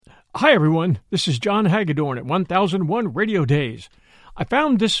Hi, everyone. This is John Hagedorn at 1001 Radio Days. I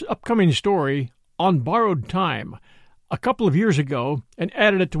found this upcoming story on borrowed time a couple of years ago and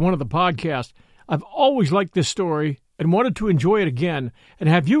added it to one of the podcasts. I've always liked this story and wanted to enjoy it again and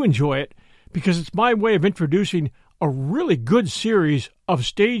have you enjoy it because it's my way of introducing a really good series of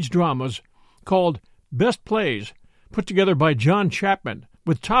stage dramas called Best Plays, put together by John Chapman,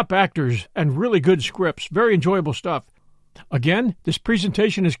 with top actors and really good scripts. Very enjoyable stuff. Again, this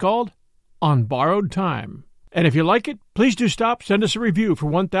presentation is called On Borrowed Time. And if you like it, please do stop, send us a review for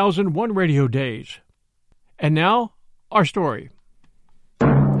 1001 Radio Days. And now, our story.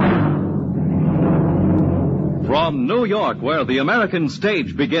 From New York, where the American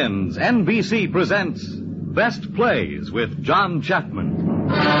stage begins, NBC presents Best Plays with John Chapman.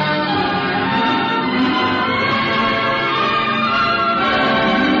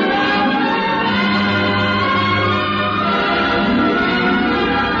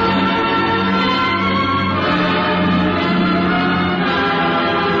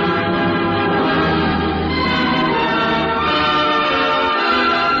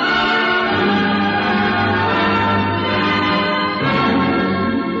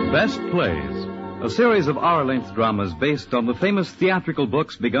 Best Plays, a series of hour-length dramas based on the famous theatrical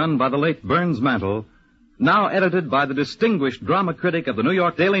books begun by the late Burns Mantle, now edited by the distinguished drama critic of the New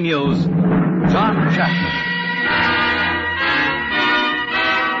York Daily News, John Chapman.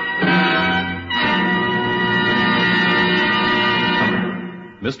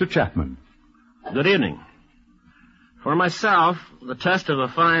 Mr. Chapman. Good evening. For myself, the test of a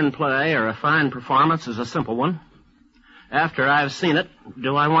fine play or a fine performance is a simple one. After I've seen it,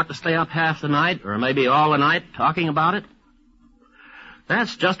 do I want to stay up half the night or maybe all the night talking about it?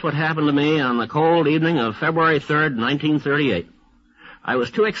 That's just what happened to me on the cold evening of February 3rd, 1938. I was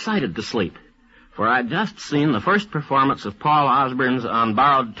too excited to sleep, for I'd just seen the first performance of Paul Osborne's On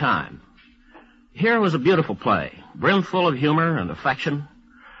Borrowed Time. Here was a beautiful play, brimful of humor and affection.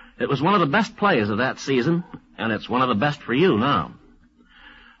 It was one of the best plays of that season, and it's one of the best for you now.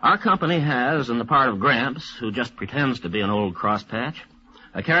 Our company has, in the part of Gramps, who just pretends to be an old crosspatch,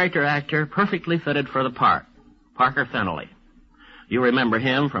 a character actor perfectly fitted for the part, Parker Fennelly. You remember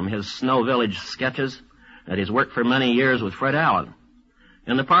him from his Snow Village sketches, and he's worked for many years with Fred Allen.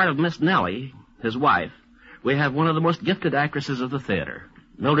 In the part of Miss Nellie, his wife, we have one of the most gifted actresses of the theater,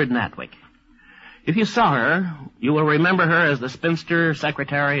 Mildred Natwick. If you saw her, you will remember her as the spinster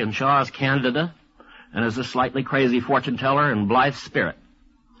secretary in Shaw's Candida, and as the slightly crazy fortune-teller in Blythe's Spirit.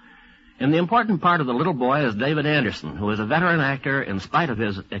 In the important part of the little boy is David Anderson, who is a veteran actor in spite of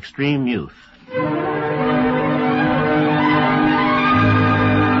his extreme youth.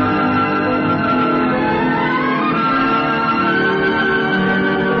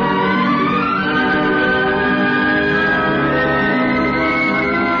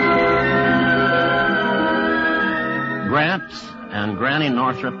 Gramps and Granny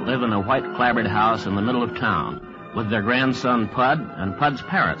Northrop live in a white clapboard house in the middle of town, with their grandson Pud and Pud's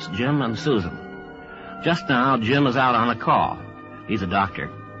parents, Jim and Susan. Just now, Jim is out on a call. He's a doctor.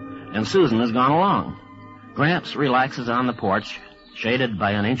 And Susan has gone along. Gramps relaxes on the porch, shaded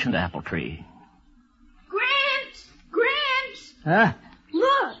by an ancient apple tree. Gramps! Gramps! Huh?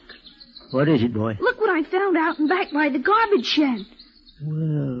 Look! What is it, boy? Look what I found out and back by the garbage shed.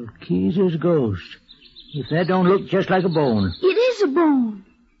 Well, Keezer's ghost. If that don't look just like a bone. It is a bone.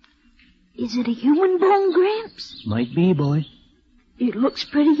 Is it a human bone, Gramps? Might be, boy. It looks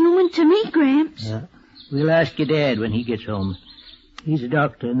pretty human to me, Gramps. Yeah. We'll ask your dad when he gets home. He's a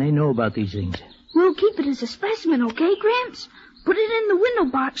doctor, and they know about these things. We'll keep it as a specimen, okay, Gramps? Put it in the window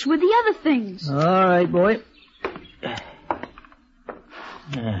box with the other things. All right, boy.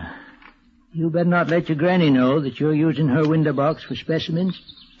 You better not let your granny know that you're using her window box for specimens.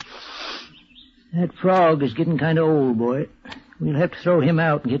 That frog is getting kind of old, boy. We'll have to throw him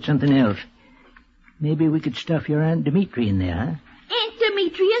out and get something else. Maybe we could stuff your Aunt Dimitri in there, huh? Aunt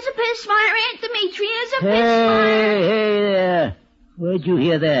Dimitri is a piss-fire. Aunt Dimitri is a piss-fire. Hey there. Where'd you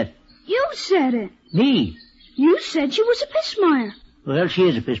hear that? You said it. Me? You said she was a piss-mire. Well, she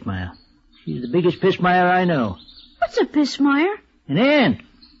is a piss-mire. She's the biggest piss-mire I know. What's a piss-mire? An ant.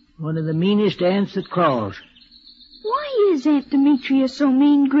 One of the meanest ants that crawls. Why is Aunt Demetria so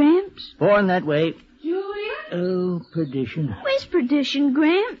mean, Gramps? Born that way. Julia? Oh, perdition. Where's perdition,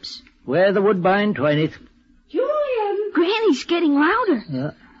 Gramps? Where the woodbine twineth. Julian! Granny's getting louder.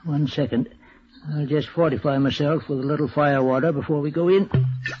 Yeah, 1 second. I'll just fortify myself with a little fire water before we go in.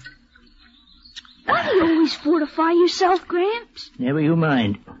 Why do you always fortify yourself, Gramps? Never you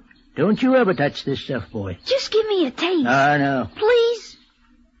mind. Don't you ever touch this stuff, boy. Just give me a taste. No. Please?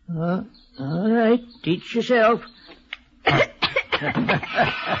 All right. Teach yourself.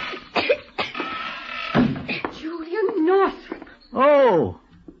 Oh,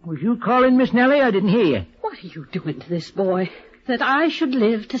 was you calling, Miss Nellie? I didn't hear you. What are you doing to this boy? That I should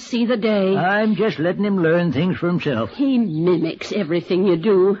live to see the day. I'm just letting him learn things for himself. He mimics everything you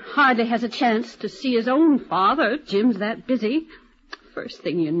do. Hardly has a chance to see his own father. Jim's that busy. First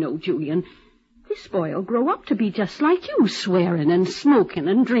thing you know, Julian, this boy will grow up to be just like you, swearing and smoking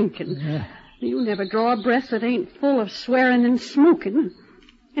and drinking. You never draw a breath that ain't full of swearing and smoking.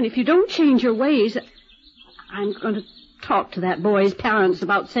 And if you don't change your ways, I'm going to talk to that boy's parents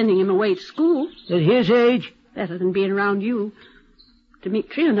about sending him away to school. At his age? Better than being around you.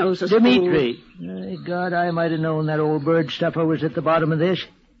 Demetria knows the school. Dimitri. God, I might have known that old bird stuffer was at the bottom of this.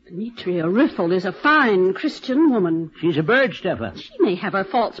 Demetria Riffle is a fine Christian woman. She's a bird stuffer. She may have her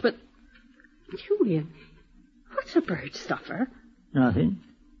faults, but... Julian, what's a bird stuffer? Nothing.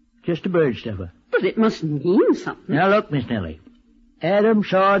 Just a bird stuffer. But it must mean something. Now look, Miss Nellie. Adam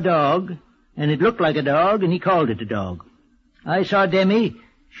saw a dog, and it looked like a dog, and he called it a dog. I saw Demi.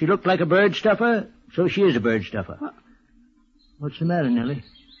 She looked like a bird stuffer, so she is a bird stuffer. What's the matter, Nellie?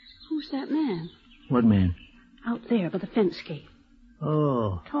 Who's that man? What man? Out there by the fence gate.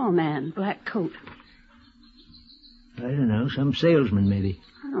 Oh. Tall man, black coat. I don't know, some salesman, maybe.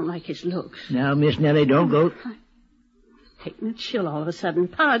 I don't like his looks. Now, Miss Nellie, don't go... Taking a chill all of a sudden.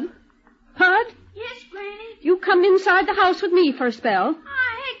 Pud? Pud? Yes, Granny? You come inside the house with me for a spell.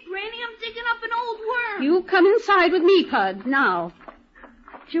 Hey, Granny, I'm digging up an old worm. You come inside with me, Pud, now.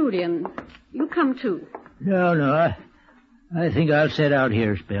 Julian, you come too. No, I think I'll set out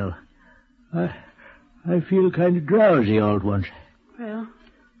here a spell. I feel kind of drowsy all at once. Well,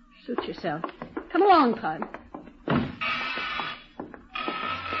 suit yourself. Come along, Pud.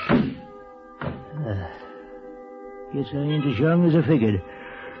 Guess I ain't as young as I figured.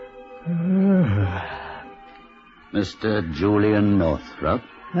 Mr. Julian Northrop?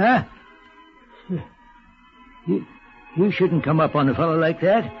 Huh? You shouldn't come up on a fellow like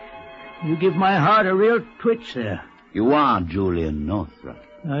that. You give my heart a real twitch there. You are Julian Northrop.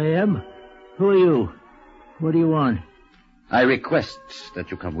 I am? Who are you? What do you want? I request that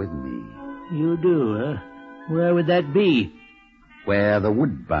you come with me. You do, huh? Where would that be? Where the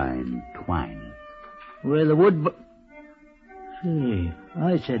woodbine twineth. Where the Say,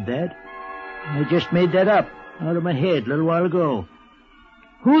 I said that. I just made that up out of my head a little while ago.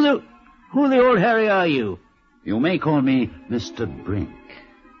 Who the old Harry are you? You may call me Mr. Brink.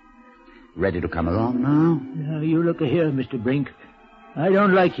 Ready to come along now? Now, you look here, Mr. Brink. I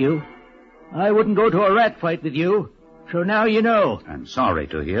don't like you. I wouldn't go to a rat fight with you. So now you know. I'm sorry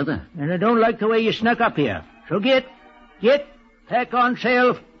to hear that. And I don't like the way you snuck up here. So get, pack on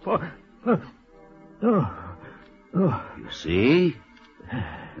sail for... You see?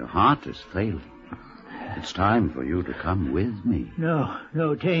 Your heart is failing. It's time for you to come with me. No,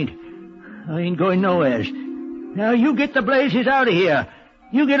 tain't. I ain't going nowheres. Now you get the blazes out of here.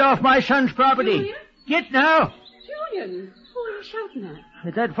 You get off my son's property. Julian? Get now. Julian, who are you shouting at?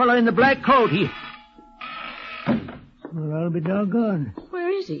 At that fellow in the black coat, Well, I'll be doggone. Where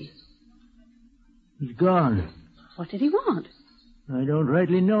is he? He's gone. What did he want? I don't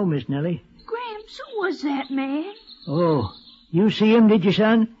rightly know, Miss Nellie. Gramps, who was that man? Oh, you see him, did you,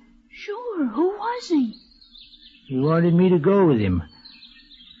 son? Sure, who was he? He wanted me to go with him.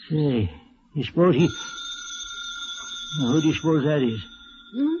 Say, you suppose he... Now, who do you suppose that is?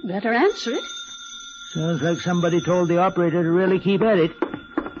 Better answer it. Sounds like somebody told the operator to really keep at it.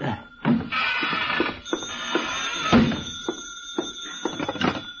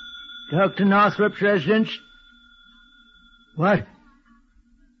 Dr. Northrop's residence? What?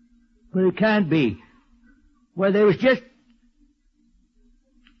 But it can't be. Well, there was just...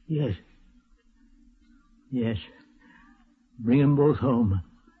 Yes. Bring them both home.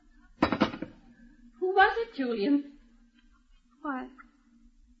 Who was it, Julian? Why,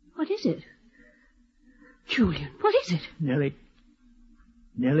 what is it? Julian, what is it? Nellie,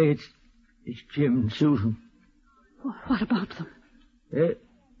 it's Jim and Susan. What about them?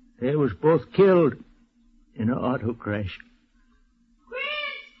 They was both killed in an auto crash.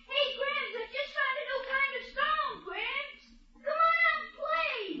 Gramps! Hey, Gramps, I just found a new kind of stone, Gramps! Come on out and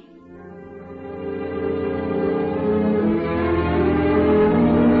play!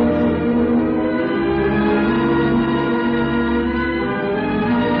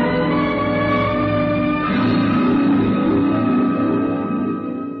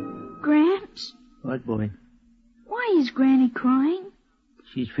 Gramps? What, boy? Why is Granny crying?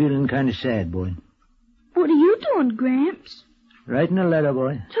 She's feeling kind of sad, boy. What are you doing, Gramps? Writing a letter,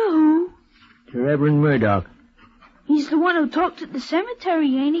 boy. To who? To Reverend Murdoch. He's the one who talked at the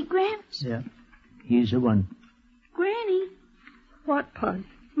cemetery, ain't he, Gramps? Yeah, he's the one. Granny, What, Pud?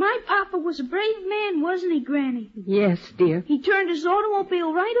 my papa was was a brave man, wasn't he, Granny? Yes, dear. He turned his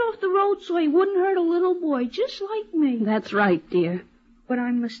automobile right off the road so he wouldn't hurt a little boy, just like me. That's right, dear. But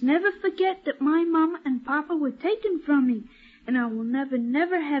I must never forget that my Mama and Papa were taken from me, and I will never,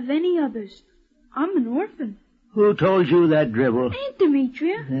 never have any others. I'm an orphan. Who told you that drivel? Aunt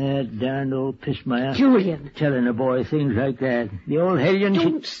Demetria. That darned old pissmire. Julian. Telling a boy things like that. The old hellion...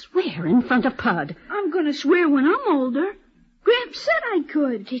 Don't swear in front of Pud. I'm going to swear when I'm older. Gramps said I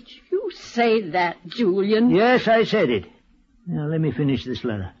could. Did you say that, Julian? Yes, I said it. Now, let me finish this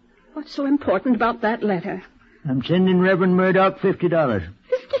letter. What's so important about that letter? I'm sending Reverend Murdoch $50.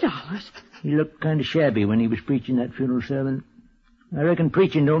 $50? He looked kind of shabby when he was preaching that funeral sermon. I reckon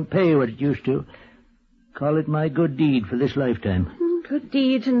preaching don't pay what it used to. Call it my good deed for this lifetime. Good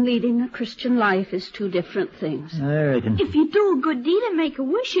deeds and leading a Christian life is two different things. I reckon. If you do a good deed and make a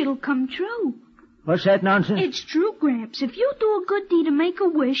wish, it'll come true. What's that nonsense? It's true, Gramps. If you do a good deed and make a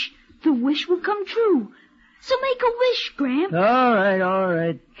wish, the wish will come true. So make a wish, Gramps. All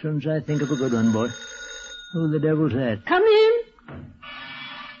right. Soon as I think of a good one, boy. Who the devil's that? Come in.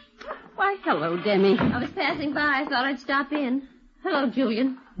 Why, hello, Demi. I was passing by. I thought I'd stop in. Hello,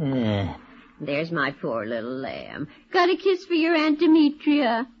 Julian. Yeah. There's my poor little lamb. Got a kiss for your Aunt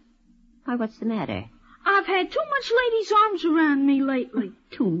Demetria. Why, what's the matter? I've had too much ladies' arms around me lately.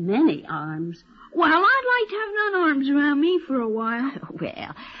 Too many arms. Well, I'd like to have none arms around me for a while.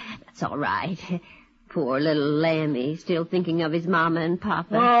 Well, that's all right. Poor little Lammy, still thinking of his mama and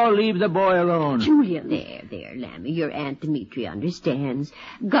papa. Oh, leave the boy alone. Julian. There, Lammy. Your Aunt Demetria understands.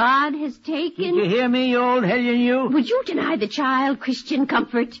 God has taken... Did you hear me, you old hellion, you? Would you deny the child Christian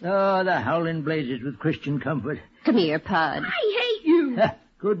comfort? Oh, the howling blazes with Christian comfort. Come here, Pud. I hate you.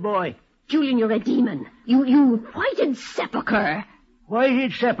 Good boy. Julian, you're a demon. You whited sepulchre.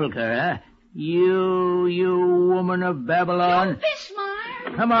 Whited sepulchre, huh? You woman of Babylon.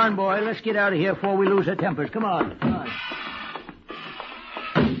 Bismarck. Come on, boy. Let's get out of here before we lose our tempers. Come on.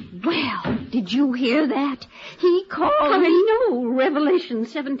 Well, did you hear that? He called me... I know. Revelation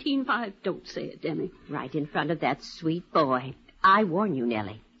 17:5. Don't say it, Demi. Right in front of that sweet boy. I warn you,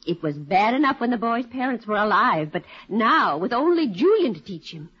 Nellie. It was bad enough when the boy's parents were alive, but now, with only Julian to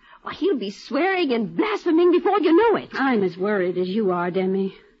teach him, why, he'll be swearing and blaspheming before you know it. I'm as worried as you are,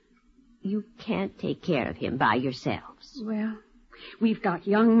 Demi. You can't take care of him by yourselves. Well, we've got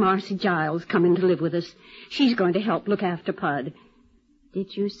young Marcy Giles coming to live with us. She's going to help look after Pud.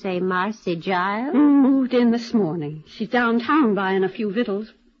 Did you say Marcy Giles? Moved in this morning. She's downtown buying a few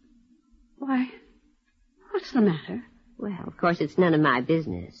victuals. Why, what's the matter? Well, of course, it's none of my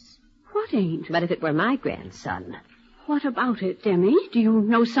business. What ain't? But if it were my grandson... What about it, Demi? Do you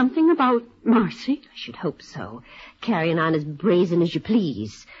know something about Marcy? I should hope so. Carrying on as brazen as you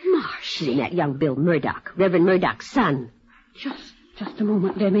please. Marcy? She's in that young Bill Murdoch, Reverend Murdoch's son. Just a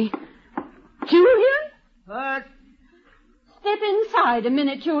moment, Demi. Julian? What? Step inside a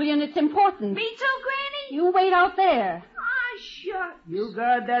minute, Julian. It's important. Me too, Granny? You wait out there. Ah, shucks. You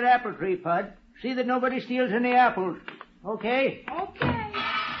guard that apple tree, Pud. See that nobody steals any apples. Okay? Okay.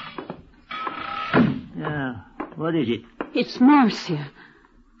 Now, what is it? It's Marcia.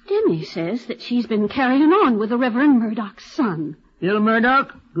 Demi says that she's been carrying on with the Reverend Murdoch's son. Bill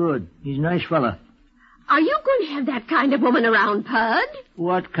Murdoch? Good. He's a nice fella. Are you going to have that kind of woman around, Pud?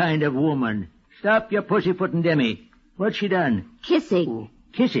 What kind of woman? Stop your pussyfooting, Demi. What's she done? Kissing.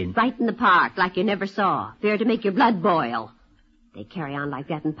 Kissing? Right in the park, like you never saw. Fair to make your blood boil. They carry on like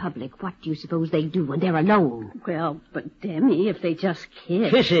that in public. What do you suppose they do when they're alone? Well, but Demi, if they just kiss...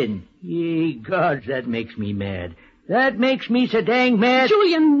 Kissing? Ye gods, that makes me mad. That makes me so dang mad.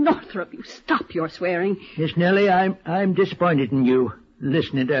 Julian Northrop, you stop your swearing. Miss Nellie, I'm disappointed in you,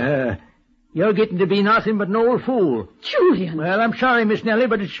 listening to her. You're getting to be nothing but an old fool. Julian! Well, I'm sorry, Miss Nellie,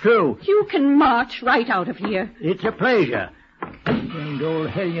 but it's true. You can march right out of here. It's a pleasure. And old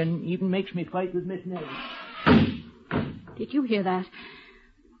hellion even makes me fight with Miss Nellie. Did you hear that?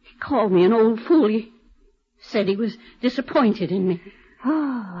 He called me an old fool. He said he was disappointed in me. Oh,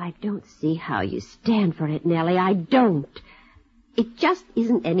 I don't see how you stand for it, Nellie. I don't. It just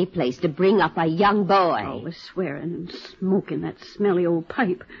isn't any place to bring up a young boy. Always swearing and smoking that smelly old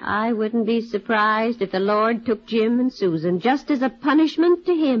pipe. I wouldn't be surprised if the Lord took Jim and Susan just as a punishment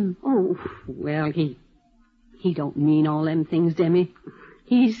to him. Oh, well, he don't mean all them things, Demi.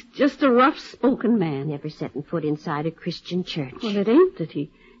 He's just a rough-spoken man. Never setting foot inside a Christian church. Well, it ain't that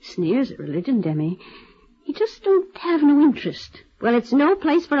he sneers at religion, Demi. He just don't have no interest. Well, it's no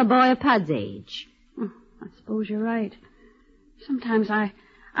place for a boy of Pud's age. I suppose you're right. Sometimes I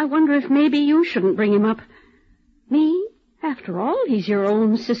wonder if maybe you shouldn't bring him up. Me? After all, he's your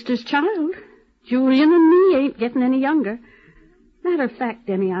own sister's child. Julian and me ain't getting any younger. Matter of fact,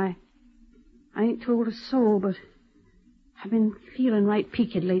 Demi, I I ain't told a soul, but I've been feeling right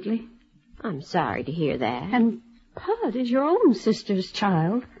peaked lately. I'm sorry to hear that. And Pud is your own sister's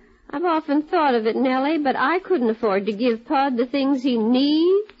child. I've often thought of it, Nellie, but I couldn't afford to give Pud the things he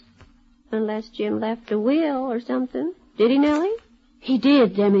needs. Unless Jim left a will or something. Did he, Nellie? He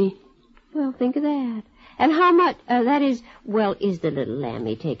did, Demi. Well, think of that. And how much, is the little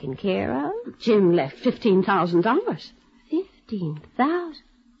Lammy taken care of? Jim left $15,000. $15,000?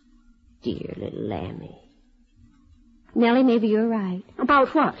 Dear little Lammy. Nellie, maybe you're right.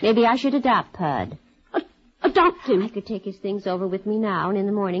 About what? Maybe I should adopt Pud. Adopt him? I could take his things over with me now, and in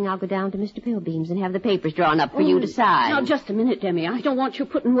the morning I'll go down to Mr. Pillbeam's and have the papers drawn up for you to sign. Now, just a minute, Demi. I don't want you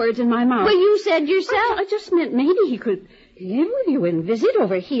putting words in my mouth. Well, you said yourself. I just meant maybe he could live with you and visit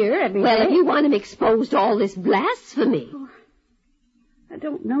over here every Well, day. if you want him exposed to all this blasphemy. Oh, I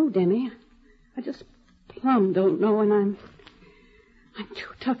don't know, Demi. I just plumb don't know, and I'm too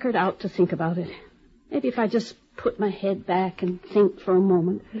tuckered out to think about it. Maybe if I just put my head back and think for a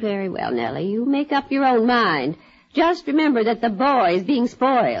moment. Very well, Nellie. You make up your own mind. Just remember that the boy is being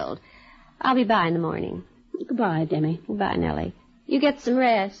spoiled. I'll be by in the morning. Goodbye, Demi. Goodbye, Nellie. You get some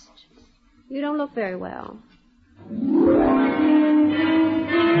rest. You don't look very well.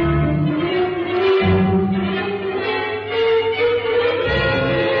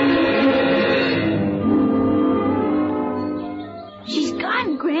 She's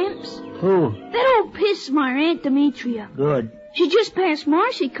gone, Gramps. Who? That old piss of my Aunt Demetria. Good. She just passed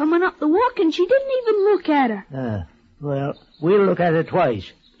Marcy coming up the walk, and she didn't even look at her. Well, we'll look at her twice,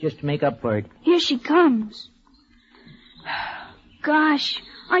 just to make up for it. Here she comes. Gosh,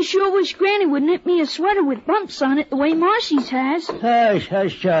 I sure wish Granny would knit me a sweater with bumps on it the way Marcy's has.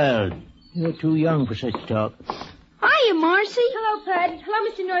 Hush, child. You're too young for such talk. Hiya, Marcy. Hello, Pud. Hello,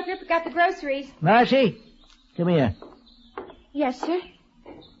 Mr. Northrop. Got the groceries. Marcy, come here. Yes, sir.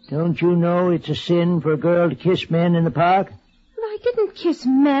 Don't you know it's a sin for a girl to kiss men in the park? Well, I didn't kiss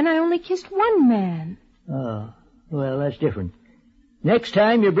men. I only kissed one man. Oh, well, that's different. Next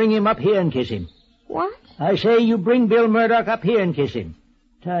time, you bring him up here and kiss him. What? I say you bring Bill Murdoch up here and kiss him.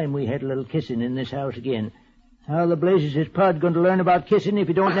 Time we had a little kissing in this house again. How the blazes is Pud going to learn about kissing if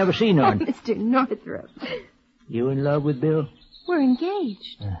he don't never see none? Oh, Mr. Northrop. You in love with Bill? We're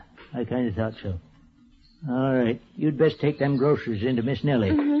engaged. I kind of thought so. All right. You'd best take them groceries into Miss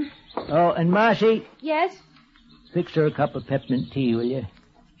Nellie. Mm-hmm. Oh, and Marcy, Yes? fix her a cup of peppermint tea, will you?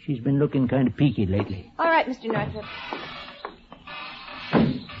 She's been looking kind of peaky lately. All right, Mr. Northrop.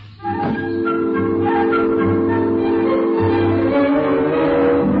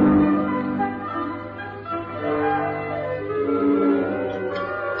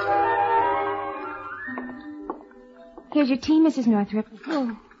 Here's your tea, Mrs. Northrop.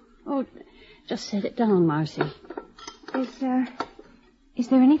 Oh, just set it down, Marcy. Is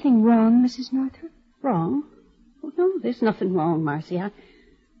there anything wrong, Mrs. Northrop? Wrong? Oh, no, there's nothing wrong, Marcy. I'm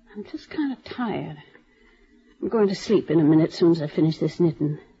just kind of tired. I'm going to sleep in a minute as soon as I finish this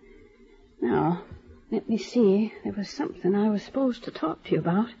knitting. Now, let me see. There was something I was supposed to talk to you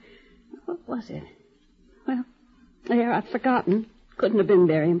about. What was it? Well, there, I've forgotten. Couldn't have been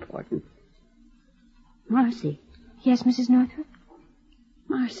very important. Marcy. Yes, Mrs. Northrop?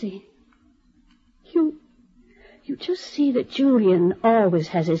 Marcy. You just see that Julian always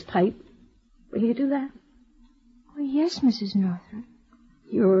has his pipe. Will you do that? Oh, yes, Mrs. Northrop.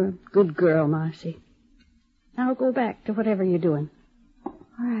 You're a good girl, Marcy. Now go back to whatever you're doing. All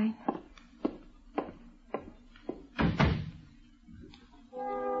right.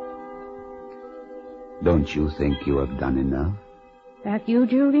 Don't you think you have done enough? That you,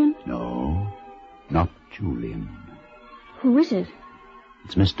 Julian? No, not Julian. Who is it?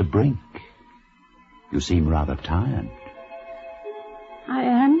 It's Mr. Brink. You seem rather tired. I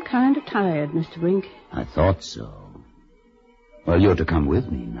am kind of tired, Mr. Brink. I thought so. Well, you're to come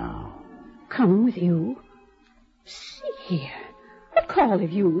with me now. Come with you? See here. What call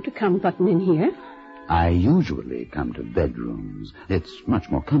have you to come button in here? I usually come to bedrooms. It's much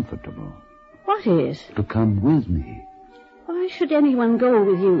more comfortable. What is? To come with me. Why should anyone go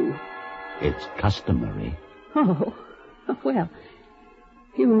with you? It's customary. Oh, well,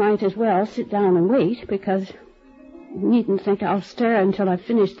 you might as well sit down and wait, because you needn't think I'll stir until I've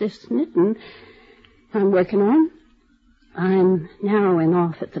finished this knitting I'm working on. I'm narrowing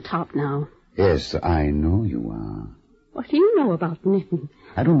off at the top now. Yes, I know you are. What do you know about knitting?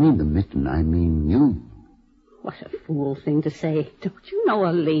 I don't mean the mitten, I mean you. What a fool thing to say. Don't you know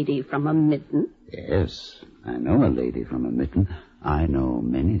a lady from a mitten? Yes, I know a lady from a mitten. I know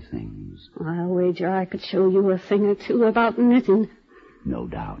many things. I'll wager I could show you a thing or two about knitting. No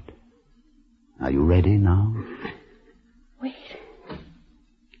doubt. Are you ready now? Wait.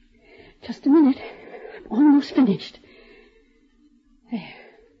 Just a minute. I'm almost finished. There.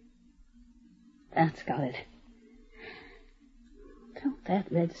 That's got it. Don't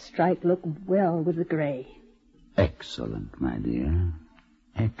that red stripe look well with the gray? Excellent, my dear.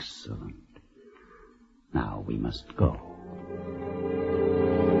 Excellent. Now we must go.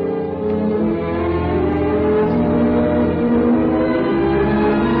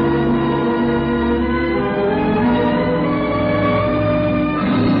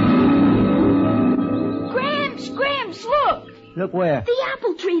 Gramps, look! Look where? The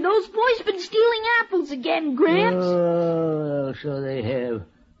apple tree. Those boys been stealing apples again, Gramps. Oh, so they have.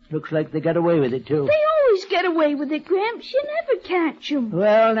 Looks like they got away with it, too. They always get away with it, Gramps. You never catch 'em.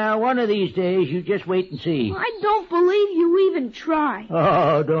 Well, now, one of these days, you just wait and see. I don't believe you even try.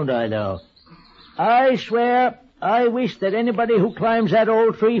 Oh, don't I, though? I swear, I wish that anybody who climbs that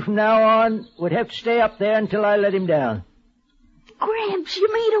old tree from now on would have to stay up there until I let him down. Gramps,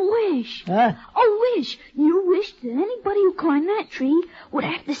 you made a wish. Huh? A wish. You wished that anybody who climbed that tree would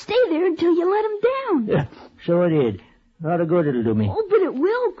have to stay there until you let him down. Yeah, so it did. A lot of good it'll do me. Oh, but it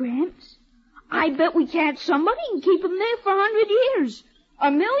will, Gramps. I bet we catch somebody and keep him there for 100 years.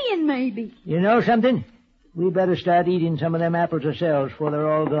 1,000,000, maybe. You know something? We better start eating some of them apples ourselves before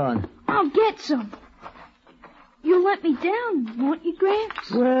they're all gone. I'll get some. You'll let me down, won't you, Gramps?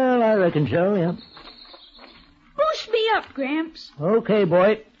 Well, I reckon so, yeah. Boost me up, Gramps. Okay,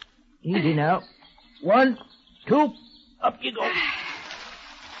 boy. Easy now. 1, 2, up you go.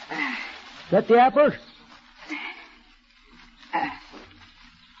 Got the apples?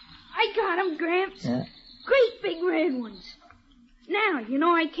 I got 'em, Gramps. Yeah. Great big red ones. Now, you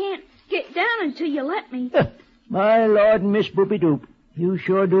know I can't get down until you let me. My Lord and Miss Boopy-Doop, you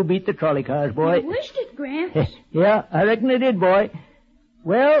sure do beat the trolley cars, boy. I wished it, Gramps. Yeah, I reckon it did, boy.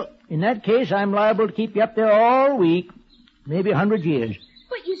 Well, in that case, I'm liable to keep you up there all week, maybe 100 years.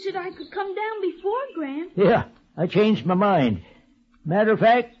 But you said I could come down before, Gramps. Yeah, I changed my mind. Matter of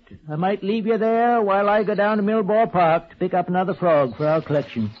fact, I might leave you there while I go down to Millball Park to pick up another frog for our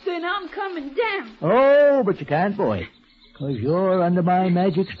collection. Then I'm coming down. Oh, but you can't, boy, 'cause you're under my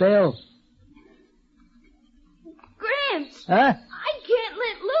magic spell. Gramps! Huh? I can't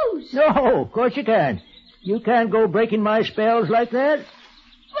let loose. No, of course you can't. You can't go breaking my spells like that.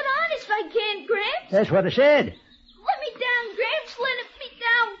 But honest, I can't, Gramps. That's what I said. Let me down, Gramps. Let me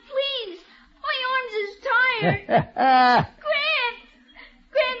down, please. My arms is tired.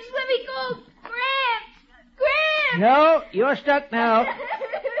 Gramps, let me go. Gramps! No, you're stuck now.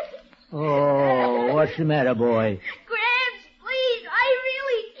 Oh, what's the matter, boy? Gramps, please, I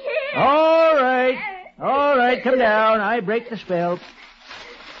really can't. All right, come down. I break the spell.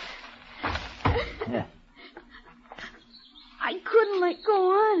 Yeah. I couldn't let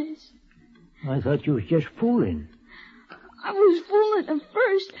go honest. I thought you was just fooling. I was fooling at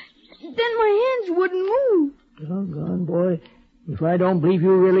first. Then my hands wouldn't move. Doggone, boy. If I don't believe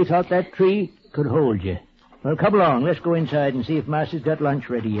you really thought that tree could hold you. Well, come along. Let's go inside and see if Master's got lunch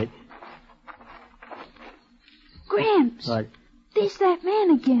ready yet. Gramps. What? There's that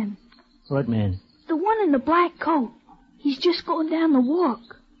man again. What man? The one in the black coat. He's just going down the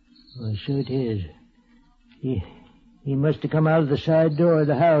walk. Well, sure it is. He must have come out of the side door of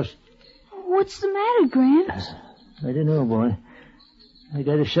the house. What's the matter, Gramps? I don't know, boy. I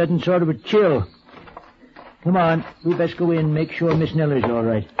got a sudden sort of a chill. Come on, we best go in and make sure Miss Nellie's all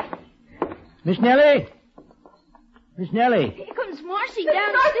right. Miss Nellie! Miss Nellie! Here comes Marcy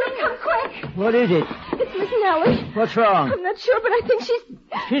downstairs. Come quick! What is it? It's Miss Nellie. What's wrong? I'm not sure, but I think she's...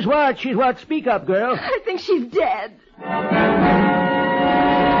 She's what? She's what? Speak up, girl. I think she's dead.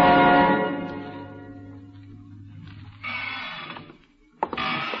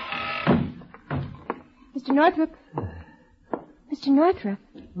 Mr. Northrop. Mr. Northrop.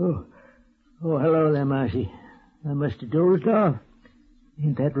 Oh, hello there, Marcy. I must have dozed off.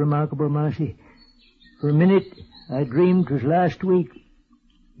 Ain't that remarkable, Marcy? For a minute, I dreamed 'twas last week.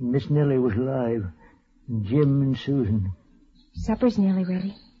 And Miss Nellie was alive. And Jim and Susan. Supper's nearly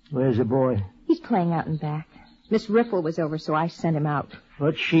ready. Where's the boy? He's playing out in back. Miss Riffle was over, so I sent him out.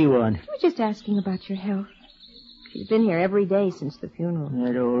 What's she want? We're just asking about your health. She's been here every day since the funeral.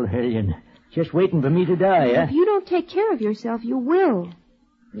 That old hellion. Just waiting for me to die, eh? If you don't take care of yourself, you will.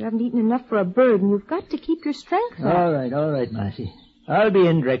 You haven't eaten enough for a bird, and you've got to keep your strength up. All right, Marcy. I'll be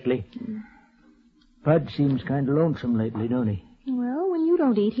in directly. Bud seems kind of lonesome lately, don't he? Well, when you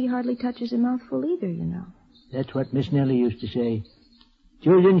don't eat, he hardly touches a mouthful either, you know. That's what Miss Nellie used to say.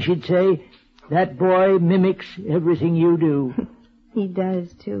 Julian, she'd say, that boy mimics everything you do. He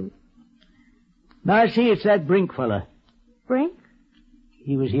does, too. Marcy, it's that Brink fella. Brink?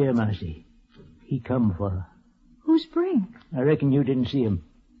 He was here, Marcy. He come for her. Who's Brink? I reckon you didn't see him.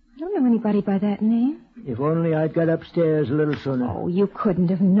 I don't know know anybody by that name. If only I'd got upstairs a little sooner. Oh, you couldn't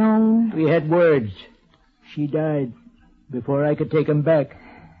have known. We had words. She died before I could take 'em back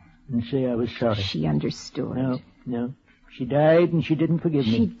and say I was sorry. She understood. No. She died and she didn't forgive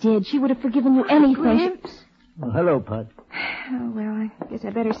me. She did. She would have forgiven you anything. Gramps? Oh, hello, Pud. Oh, well, I guess I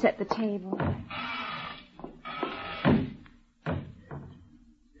better set the table.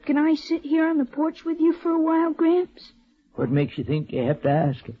 Can I sit here on the porch with you for a while, Gramps? What makes you think you have to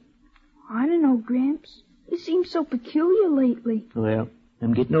ask it? I don't know, Gramps. You seem so peculiar lately. Well,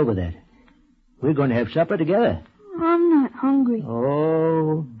 I'm getting over that. We're going to have supper together. I'm not hungry.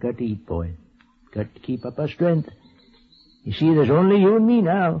 Oh, got to eat, boy. Got to keep up our strength. You see, there's only you and me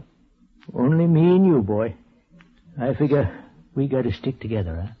now. Only me and you, boy. I figure we got to stick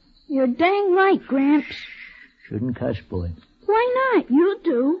together, huh? You're dang right, Gramps. Shouldn't cuss, boy. Why not? You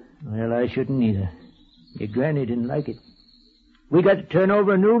do. Well, I shouldn't either. Your granny didn't like it. We got to turn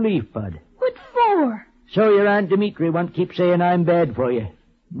over a new leaf, Bud. What for? So your Aunt Dimitri won't keep saying I'm bad for you.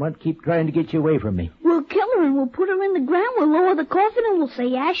 Won't keep trying to get you away from me. We'll kill her and we'll put her in the ground. We'll lower the coffin and we'll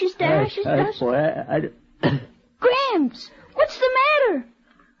say ashes to ashes dust. Boy, I Gramps, what's the matter?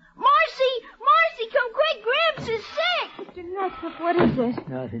 Marcy, come quick. Gramps is sick. Mr. Northrop, what is it?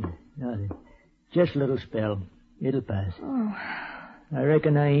 Nothing. Just a little spell. It'll pass. Oh. I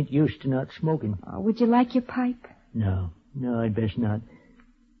reckon I ain't used to not smoking. Oh, would you like your pipe? No, I'd best not.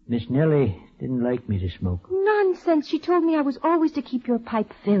 Miss Nellie didn't like me to smoke. Nonsense. She told me I was always to keep your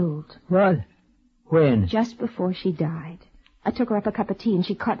pipe filled. What? When? Just before she died. I took her up a cup of tea and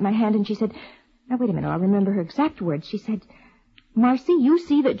she caught my hand and she said, now wait a minute, I'll remember her exact words. She said, Marcy, you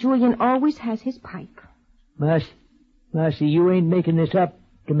see that Julian always has his pipe. Marcy, you ain't making this up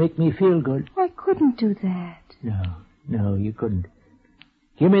to make me feel good. I couldn't do that. No, you couldn't.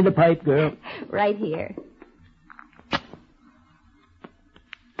 Give me the pipe, girl. Right here.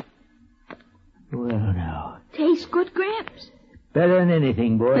 Well, now. Tastes good, Gramps? Better than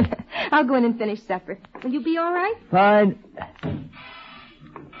anything, boy. I'll go in and finish supper. Will you be all right? Fine.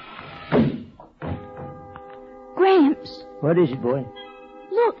 Gramps, What is it, boy?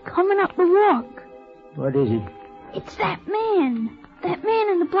 look, coming up the walk. What is it? It's that man. That man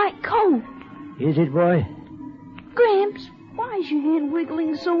in the black coat. Is it, boy? Gramps, why is your hand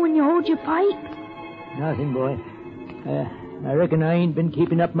wiggling so when you hold your pipe? Nothing, boy. I reckon I ain't been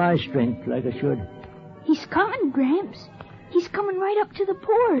keeping up my strength like I should. He's coming, Gramps. He's coming right up to the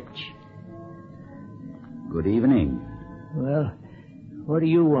porch. Good evening. Well, what do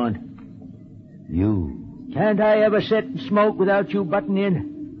you want? You. Can't I ever sit and smoke without you butting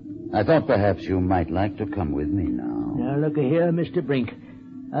in? I thought perhaps you might like to come with me now. Now, look-a-here, Mr. Brink.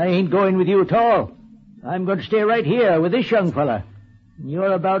 I ain't going with you at all. I'm going to stay right here with this young fella.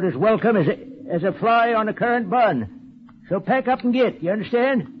 You're about as welcome as a fly on a currant bun. So pack up and get, you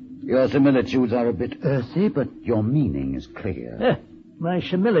understand? Your similitudes are a bit earthy, but your meaning is clear. My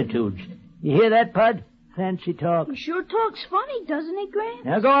similitudes. You hear that, Pud? Fancy talk. He sure talks funny, doesn't he, Gramps?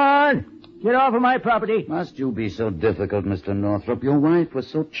 Now go on. Get off of my property. Must you be so difficult, Mr. Northrop? Your wife was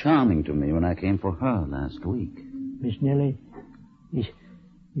so charming to me when I came for her last week. Miss Nellie, is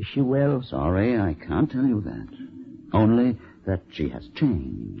she well? Sorry, I can't tell you that. Only that she has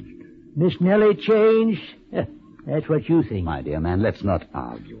changed. Miss Nellie changed? That's what you think. My dear man, let's not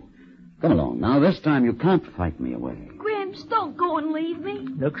argue. Come along now. This time you can't fight me away. Gramps, don't go and leave me.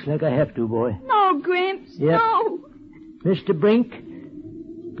 Looks like I have to, boy. No, Gramps, Yep. no. Mr. Brink,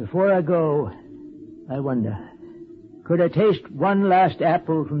 before I go, I wonder, could I taste one last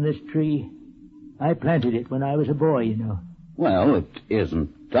apple from this tree? I planted it when I was a boy, you know. Well, it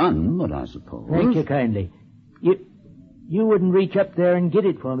isn't done, but I suppose. Thank you kindly. You wouldn't reach up there and get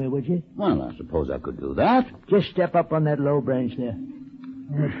it for me, would you? Well, I suppose I could do that. Just step up on that low branch there.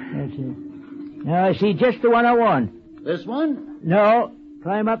 That's it. Now I see just the one I want. This one? No,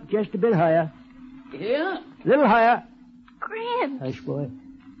 climb up just a bit higher. Here? Little higher. Gramps. Hush, boy.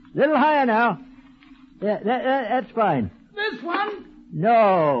 Little higher now. Yeah, that's fine. This one?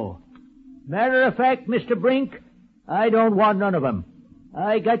 No. Matter of fact, Mr. Brink, I don't want none of them.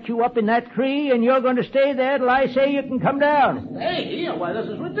 I got you up in that tree, and you're going to stay there till I say you can come down. Hey, here, why, this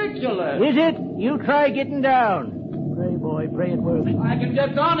is ridiculous. Is it? You try getting down. Pray, boy, pray it works. I can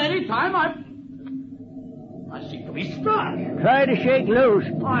get down any time. I seem to be stuck. Try to shake loose.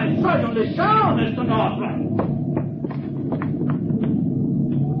 I certainly shall, Mr. Northland.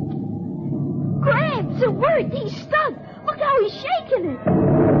 Gramps, it worked. He's stuck. Look how he's shaking it.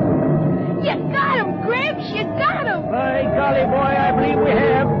 You got him, Gramps. You got him. By golly, boy, I believe we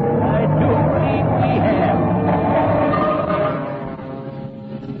have. I do believe we have.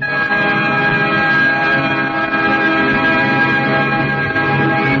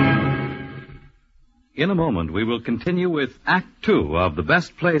 In a moment, we will continue with Act Two of the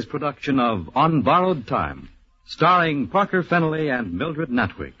Best Plays production of On Borrowed Time, starring Parker Fennelly and Mildred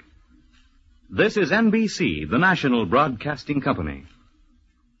Natwick. This is NBC, the national broadcasting company.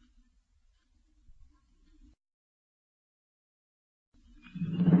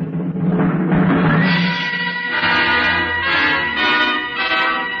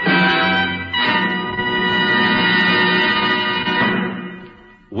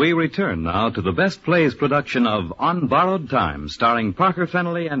 We return now to the Best Plays production of On Borrowed Time, starring Parker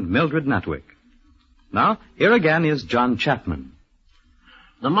Fennelly and Mildred Natwick. Now, here again is John Chapman.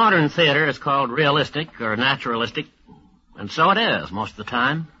 The modern theater is called realistic or naturalistic, and so it is most of the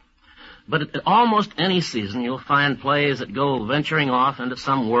time. But at almost any season you'll find plays that go venturing off into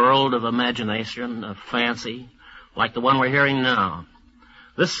some world of imagination, of fancy, like the one we're hearing now.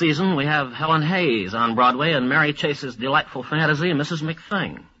 This season we have Helen Hayes on Broadway and Mary Chase's delightful fantasy, Mrs.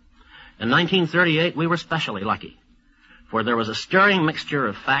 McThing. In 1938, we were specially lucky, for there was a stirring mixture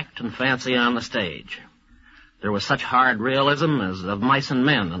of fact and fancy on the stage. There was such hard realism as Of Mice and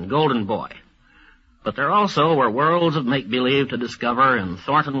Men and Golden Boy. But there also were worlds of make-believe to discover in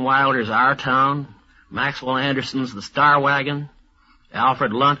Thornton Wilder's Our Town, Maxwell Anderson's The Star Wagon,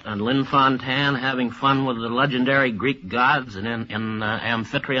 Alfred Lunt and Lynn Fontanne having fun with the legendary Greek gods in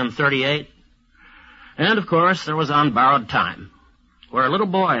Amphitryon 38. And, of course, there was On Borrowed Time, where a little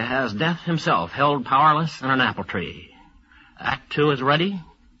boy has death himself held powerless in an apple tree. Act Two is ready,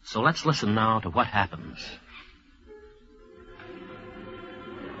 so let's listen now to what happens.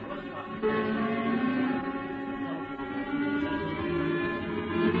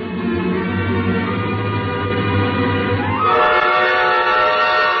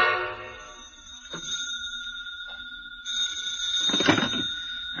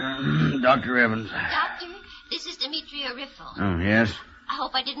 Dr. Evans. Doctor, this is Demetria Riffle. Oh, yes? I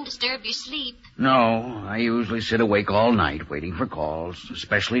hope I didn't disturb your sleep. No, I usually sit awake all night waiting for calls,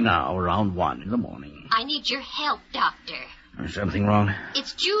 especially now around 1 in the morning. I need your help, Doctor. Is something wrong?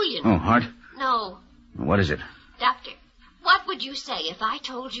 It's Julian. Oh, heart? No. What is it? Doctor, what would you say if I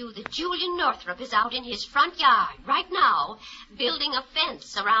told you that Julian Northrup is out in his front yard right now building a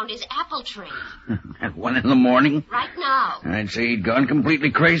fence around his apple tree? At 1 in the morning? Right now. I'd say he'd gone completely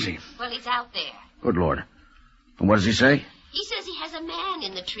crazy. Well, he's out there. Good Lord. And what does he say? He says he has a man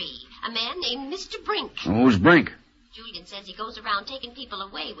in the tree, a man named Mr. Brink. Who's Brink? Julian says he goes around taking people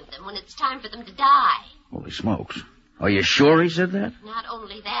away with him when it's time for them to die. Holy smokes. Are you sure he said that? Not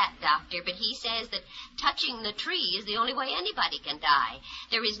only that, Doctor, but he says that touching the tree is the only way anybody can die.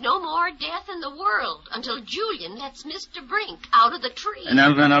 There is no more death in the world until Julian lets Mr. Brink out of the tree.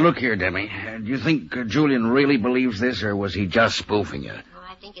 Now look here, Demi. Do you think Julian really believes this, or was he just spoofing you? Oh,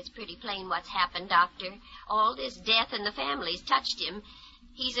 I think it's pretty plain what's happened, Doctor. All this death in the family's touched him.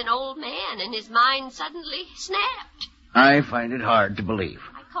 He's an old man, and his mind suddenly snapped. I find it hard to believe.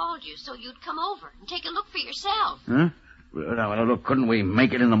 I called you so you'd come over and take a look for yourself. Huh? Now, look, couldn't we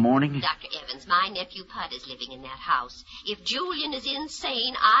make it in the morning? Dr. Evans, my nephew Pud is living in that house. If Julian is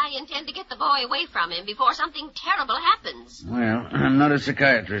insane, I intend to get the boy away from him before something terrible happens. Well, I'm not a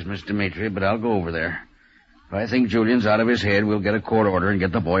psychiatrist, Miss Demetri, but I'll go over there. If I think Julian's out of his head, we'll get a court order and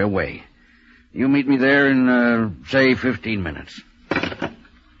get the boy away. You meet me there in, say, 15 minutes.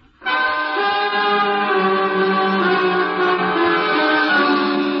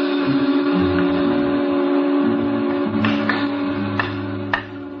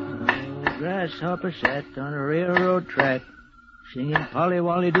 Grasshopper sat on a railroad track, singing Polly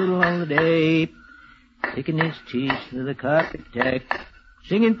Wolly Doodle all the day, picking his teeth with a carpet tack,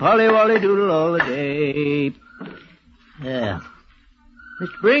 singing Polly Wolly Doodle all the day. Yeah.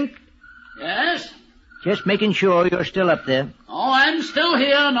 Mr. Brink? Yes? Just making sure you're still up there. Oh, I'm still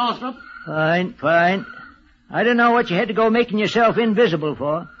here, Northrop. Fine. I don't know what you had to go making yourself invisible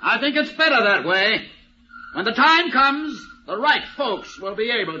for. I think it's better that way. When the time comes, the right folks will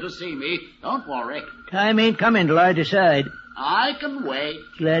be able to see me. Don't worry. Time ain't coming till I decide. I can wait.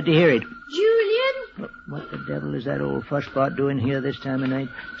 Glad to hear it. Julian? What the devil is that old fusspot doing here this time of night?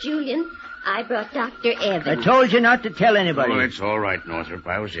 Julian, I brought Dr. Evans. I told you not to tell anybody. Oh, it's all right, Northrop.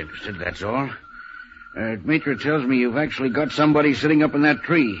 I was interested, that's all. Demetri tells me you've actually got somebody sitting up in that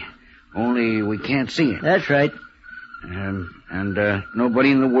tree. Only we can't see him. That's right. And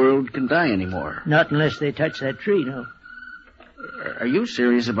nobody in the world can die anymore. Not unless they touch that tree, no. Are you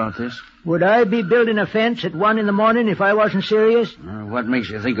serious about this? Would I be building a fence at 1 in the morning if I wasn't serious? What makes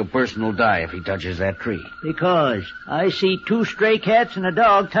you think a person will die if he touches that tree? Because I see 2 stray cats and a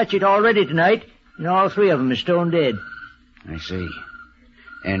dog touch it already tonight, and all 3 of them are stone dead. I see.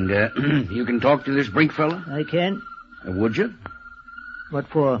 And you can talk to this Brink fella? I can. Would you? What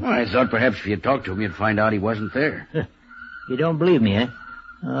for? Well, I thought perhaps if you talked to him, you'd find out he wasn't there. You don't believe me, eh?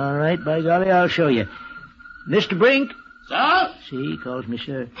 All right, by golly, I'll show you. Mr. Brink? Sir? See, he calls me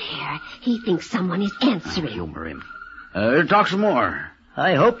sir. There, he thinks someone is answering. Humor him. Talk some more.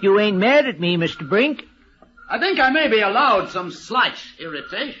 I hope you ain't mad at me, Mr. Brink. I think I may be allowed some slight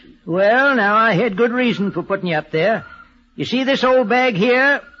irritation. Well, now, I had good reason for putting you up there. You see this old bag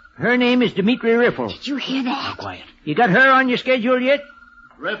here? Her name is Dmitri Riffle. Did you hear that? Quiet. You got her on your schedule yet?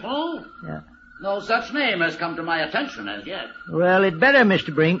 Riffle? Yeah. No such name has come to my attention as yet. Well, it better,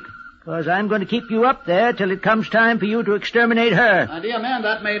 Mr. Brink, because I'm going to keep you up there till it comes time for you to exterminate her. My dear man,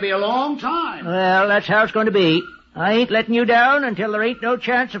 that may be a long time. Well, that's how it's going to be. I ain't letting you down until there ain't no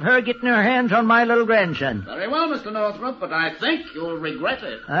chance of her getting her hands on my little grandson. Very well, Mr. Northrop, but I think you'll regret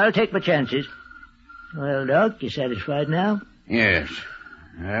it. I'll take my chances. Well, Doc, you satisfied now? Yes.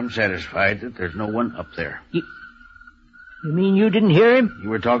 I'm satisfied that there's no one up there. You mean you didn't hear him? You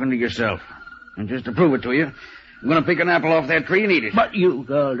were talking to yourself. And just to prove it to you, I'm going to pick an apple off that tree and eat it. But you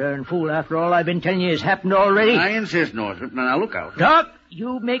darn fool, after all I've been telling you has happened already. I insist, Northrop. Now look out. Doc,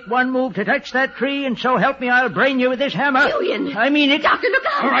 you make one move to touch that tree, and so help me, I'll brain you with this hammer. Julian! I mean it. Doctor, look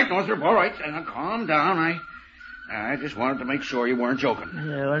out! All right, Northrop, all right. Now calm down. I just wanted to make sure you weren't joking.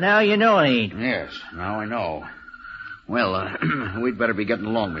 Well, now you know I ain't. Yes, now I know. Well, we'd better be getting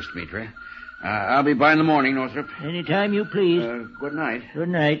along, Miss Dmitri. I'll be by in the morning, Northrop. Anytime you please. Good night. Good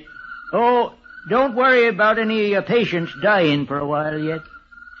night. Oh, don't worry about any of your patients dying for a while yet.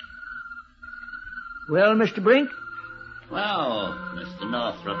 Well, Mr. Brink? Well, Mr.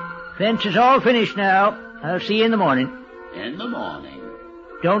 Northrop, Fence is all finished now. I'll see you in the morning. in the morning.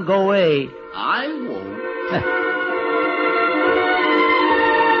 Don't go away. I won't.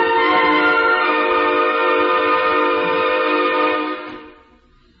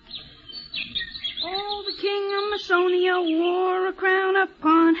 Oh, the king of Masonia wore a crown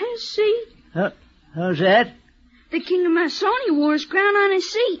upon his seat. How's that? The king of Masonia wore his crown on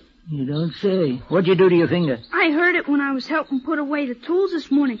his seat. You don't say. What'd you do to your finger? I heard it when I was helping put away the tools this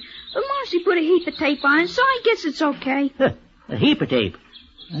morning. But Marcy put a heap of tape on it, so I guess it's okay. A heap of tape.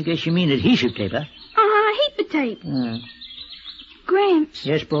 I guess you mean adhesive tape, huh? A heap of tape. Gramps,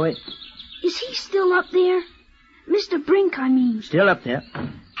 Yes, boy. is he still up there? Mr. Brink, I mean. Still up there.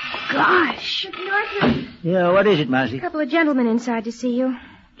 Gosh. Northrop, Yeah, what is it, Marcy? a couple of gentlemen inside to see you.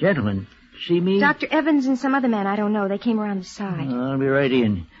 Gentlemen, see me? Dr. Evans and some other man I don't know. They came around the side. I'll be right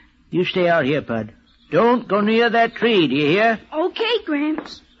in. You stay out here, Pud. Don't go near that tree, do you hear? Okay,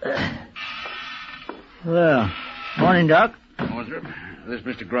 Gramps. Well, morning, Doc. Northrop, this is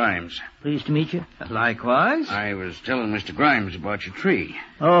Mr. Grimes. Pleased to meet you. Likewise. I was telling Mr. Grimes about your tree.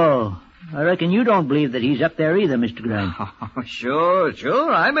 Oh, I reckon you don't believe that he's up there either, Mr. Grimes. Oh,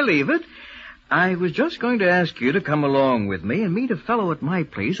 sure, I believe it. I was just going to ask you to come along with me and meet a fellow at my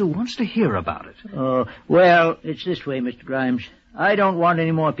place who wants to hear about it. Oh, well, it's this way, Mr. Grimes. I don't want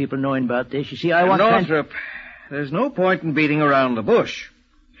any more people knowing about this. You see, I want... Northrop, there's no point in beating around the bush.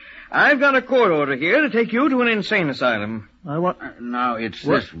 I've got a court order here to take you to an insane asylum. I want... Now, it's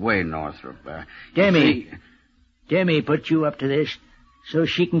What? this way, Northrop. Demi put you up to this so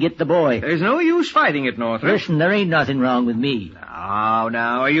she can get the boy. There's no use fighting it, Northrop. Listen, there ain't nothing wrong with me.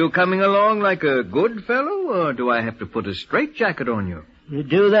 Now, are you coming along like a good fellow, or do I have to put a straitjacket on you? You'd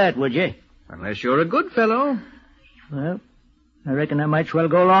do that, would you? Unless you're a good fellow. Well, I reckon I might as well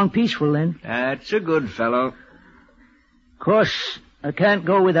go along peaceful then. That's a good fellow. Of course, I can't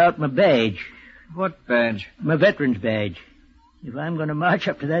go without my badge. What badge? My veteran's badge. If I'm going to march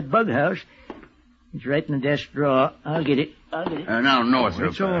up to that bug house, it's right in the desk drawer. I'll get it. Now,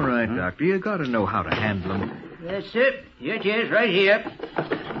 Northrop. It's all right, Doctor. You got to know how to handle them. That's it. Here it is, right here.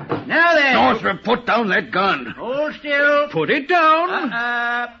 Now then. Northrop, put down that gun. Hold still. Put it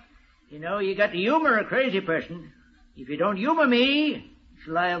down. You know, you got to humor a crazy person. If you don't humor me, it's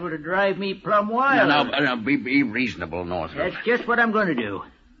liable to drive me plumb wild. Now, be reasonable, Northrop. That's just what I'm going to do.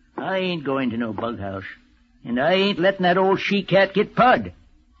 I ain't going to no bug house. And I ain't letting that old she-cat get Pud.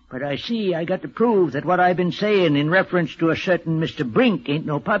 But I see I got to prove that what I've been saying in reference to a certain Mr. Brink ain't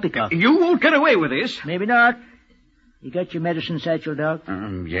no poppycock. You won't get away with this. Maybe not. You got your medicine satchel, Doc?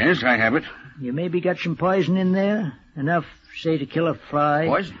 Yes, I have it. You maybe got some poison in there? Enough, say, to kill a fly?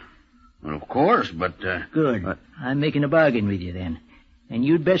 Poison? Well, of course, but... Good. I'm making a bargain with you, then. And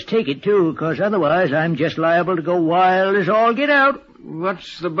you'd best take it, too, because otherwise I'm just liable to go wild as all get out.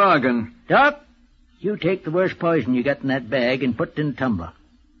 What's the bargain? Doc, you take the worst poison you got in that bag and put it in a tumbler.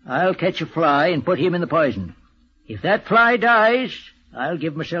 I'll catch a fly and put him in the poison. If that fly dies, I'll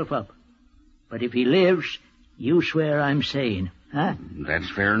give myself up. But if he lives, you swear I'm sane, huh? That's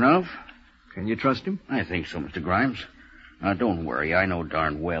fair enough. Can you trust him? I think so, Mr. Grimes. Now, don't worry. I know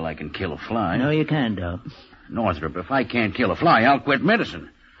darn well I can kill a fly. No, you can't, Doc. Northrop, if I can't kill a fly, I'll quit medicine.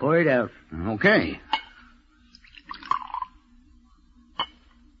 Pour it out. Okay.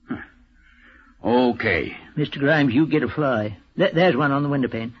 Okay. Mr. Grimes, you get a fly. There's one on the window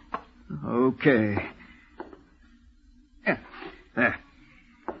pane. Okay. Yeah, there.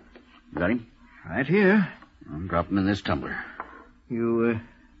 Got him? Right here. I'm dropping in this tumbler. You,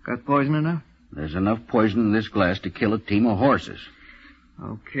 got poison enough? There's enough poison in this glass to kill a team of horses.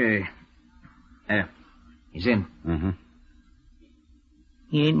 Okay. There. He's in. Mm-hmm.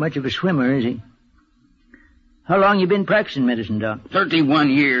 He ain't much of a swimmer, is he? How long you been practicing medicine, Doc? 31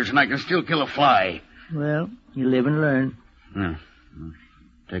 years, and I can still kill a fly. Well, you live and learn. Yeah.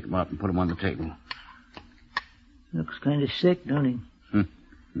 Take him out and put him on the table. Looks kind of sick, don't he?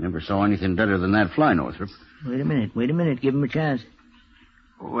 Never saw anything better than that fly, Northrop. Wait a minute. Give him a chance.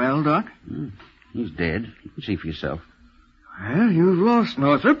 Well, Doc? He's dead. You can see for yourself. Well, you've lost,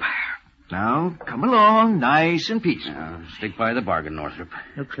 Northrop. Now, come along, nice and peaceful. Stick by the bargain, Northrop.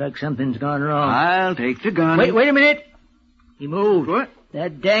 Looks like something's gone wrong. I'll take the gun. Wait a minute. He moved. What?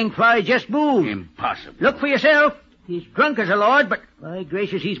 That dang fly just moved. Impossible. Look for yourself. He's drunk as a lord, but, by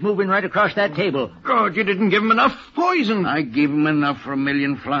gracious, he's moving right across that table. God, you didn't give him enough poison. I gave him enough for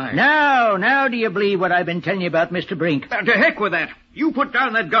 1,000,000 flies. Now do you believe what I've been telling you about Mr. Brink? To heck with that. You put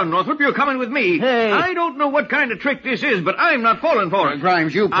down that gun, Northrop. You're coming with me. Hey. I don't know what kind of trick this is, but I'm not falling for it.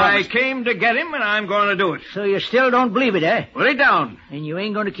 Grimes, you promised. I came to get him, and I'm going to do it. So you still don't believe it, eh? Lay down. And you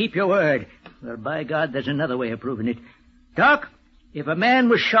ain't going to keep your word. Well, by God, there's another way of proving it. Doc, if a man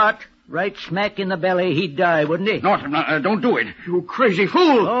was shot right smack in the belly, he'd die, wouldn't he? Northrop, don't do it. You crazy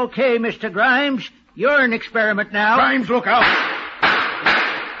fool. Okay, Mr. Grimes. You're an experiment now. Grimes, look out.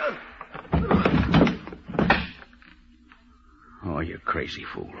 Oh, you crazy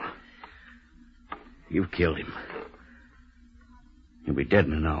fool. You've killed him. He'll be dead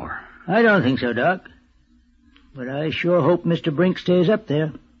in an hour. I don't think so, Doc. But I sure hope Mr. Brink stays up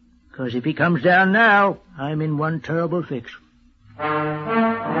there. Because if he comes down now, I'm in one terrible fix.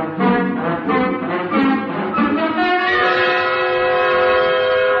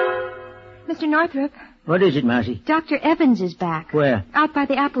 Mr. Northrop, What is it, Marcy? Dr. Evans is back. Where? Out by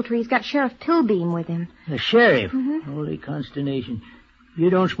the apple tree. He's got Sheriff Pilbeam with him. The sheriff? Mm-hmm. Holy consternation. You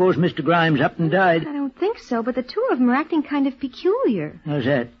don't suppose Mr. Grimes up and died? I don't think so, but the two of them are acting kind of peculiar. How's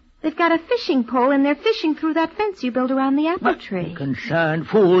that? They've got a fishing pole, and they're fishing through that fence you built around the apple tree. Concerned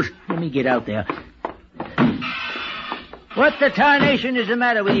fools. Let me get out there. What the tarnation is the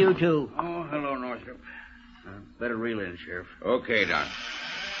matter with you two? Oh, hello, Northrop. Better reel in, Sheriff. Okay, Doc.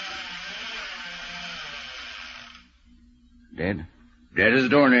 Dead? Dead as a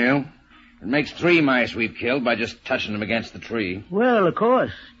doornail. It makes 3 mice we've killed by just touching them against the tree. Well, of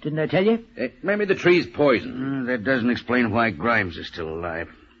course. Didn't I tell you? Maybe the tree's poisoned. That doesn't explain why Grimes is still alive.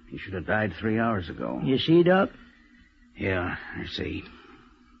 He should have died 3 hours ago. You see, Doc? Yeah, I see.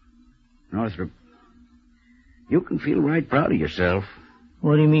 Northrop, you can feel right proud of yourself.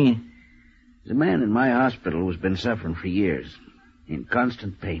 What do you mean? There's a man in my hospital who's been suffering for years, in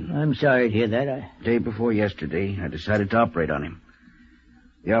constant pain. I'm sorry to hear that. Day before yesterday, I decided to operate on him.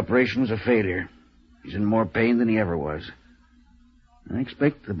 The operation was a failure. He's in more pain than he ever was. I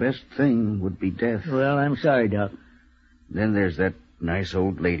expect the best thing would be death. Well, I'm sorry, Doc. Then there's that nice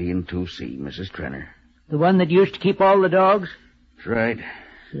old lady in 2C, Mrs. Trenner. The one that used to keep all the dogs? That's right.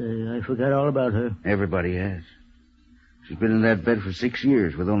 Say, I forgot all about her. Everybody has. She's been in that bed for 6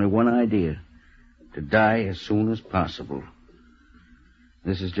 years with only one idea. To die as soon as possible.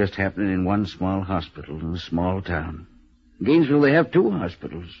 This is just happening in one small hospital in a small town. In Gainesville, they have 2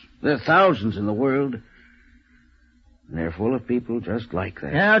 hospitals. There are thousands in the world. And they're full of people just like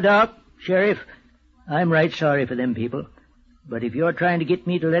that. Now, Doc, Sheriff, I'm right sorry for them people. But if you're trying to get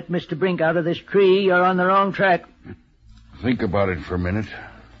me to let Mr. Brink out of this tree, you're on the wrong track. Think about it for a minute.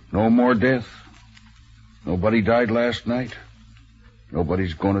 No more death. Nobody died last night.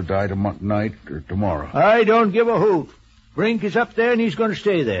 Nobody's going to die tonight or tomorrow. I don't give a hoot. Brink is up there and he's going to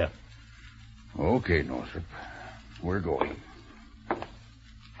stay there. Okay, Northrop. We're going.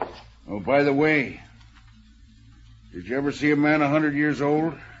 Oh, by the way, did you ever see a man 100 years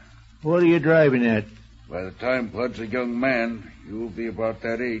old? What are you driving at? By the time Blood's a young man, you'll be about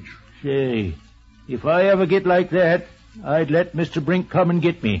that age. Say, if I ever get like that, I'd let Mr. Brink come and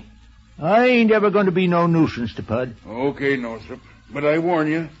get me. I ain't ever going to be no nuisance to Pud. Okay, Northrop. But I warn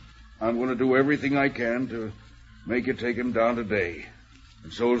you, I'm going to do everything I can to make you take him down today.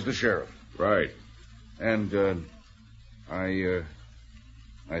 And so is the sheriff. Right. And, I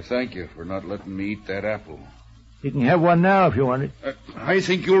thank you for not letting me eat that apple. You can have one now if you want it. I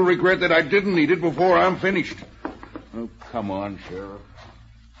think you'll regret that I didn't eat it before I'm finished. Oh, come on, Sheriff.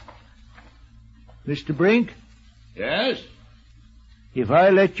 Mr. Brink, Yes? if I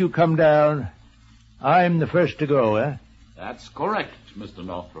let you come down, I'm the first to go, eh? That's correct, Mr.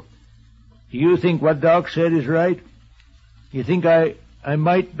 Northrop. Do you think what Doc said is right? You think I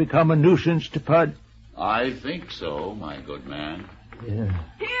might become a nuisance to Pud? I think so, my good man. Yeah.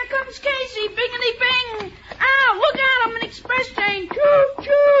 Here comes Casey, bingity bing. Ow, look out, I'm an express train. Choo,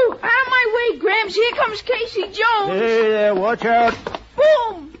 choo. Out of my way, Gramps. Here comes Casey Jones. Hey there, watch out.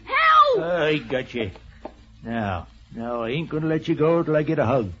 Boom. Help. I got you. Now, I ain't gonna let you go till I get a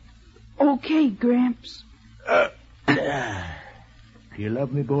hug. Okay, Gramps. Do you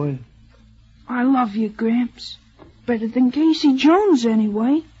love me, boy? I love you, Gramps. Better than Casey Jones,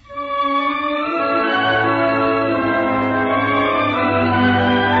 anyway.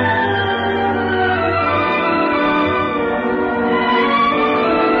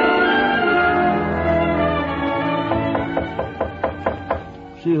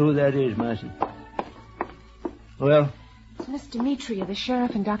 See who that is, Marcy. Well? It's Miss Demetria, the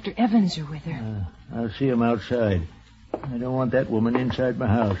sheriff, and Dr. Evans are with her. I'll see him outside. I don't want that woman inside my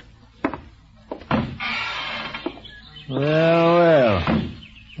house. Well.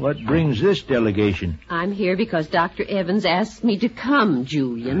 What brings this delegation? I'm here because Dr. Evans asked me to come,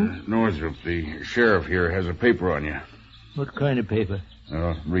 Julian. Northrop, the sheriff here has a paper on you. What kind of paper?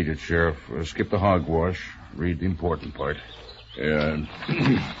 Read it, Sheriff. Skip the hogwash. Read the important part.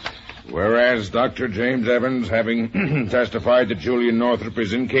 Whereas Dr. James Evans, having testified that Julian Northrop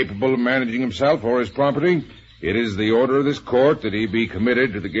is incapable of managing himself or his property, it is the order of this court that he be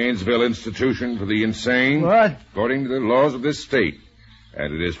committed to the Gainesville Institution for the Insane. What? According to the laws of this state.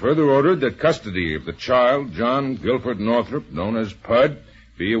 And it is further ordered that custody of the child, John Guilford Northrop, known as Pud,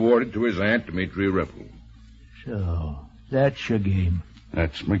 be awarded to his aunt, Demetria Ripple. So, that's your game.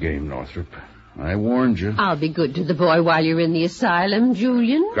 That's my game, Northrop. I warned you. I'll be good to the boy while you're in the asylum,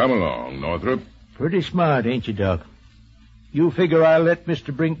 Julian. Come along, Northrop. Pretty smart, ain't you, Doc? You figure I'll let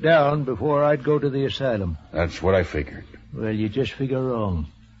Mr. Brink down before I'd go to the asylum. That's what I figured. Well, you just figure wrong.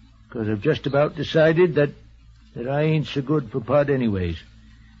 Because I've just about decided that I ain't so good for Pud anyways.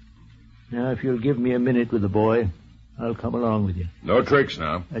 Now, if you'll give me a minute with the boy, I'll come along with you. No tricks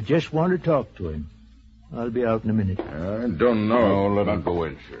now. I just want to talk to him. I'll be out in a minute. I don't know. Let him go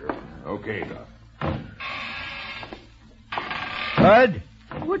in, Sheriff. Okay, Doc. Pud?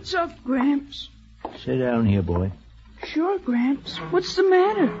 What's up, Gramps? Sit down here, boy. Sure, Gramps. What's the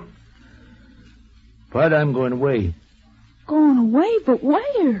matter? Pud, I'm going away. Going away? But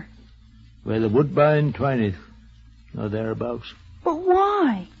where? Where the woodbine twineth. Or thereabouts. But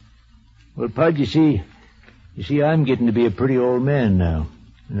why? Well, Pud, you see, I'm getting to be a pretty old man now.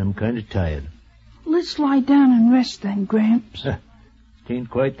 And I'm kind of tired. Let's lie down and rest then, Gramps. It ain't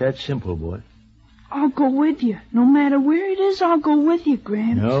quite that simple, boy. I'll go with you. No matter where it is, I'll go with you,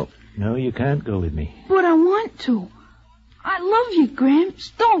 Gramps. No, you can't go with me. But I want to. I love you,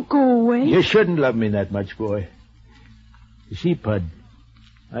 Gramps. Don't go away. You shouldn't love me that much, boy. You see, Pud,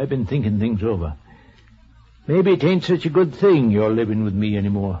 I've been thinking things over. Maybe it ain't such a good thing you're living with me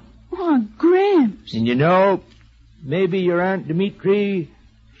anymore. Oh, Gramps. And you know, maybe your Aunt Demetri,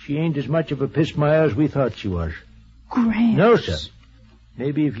 she ain't as much of a pissmire as we thought she was. Gramps. No, sir.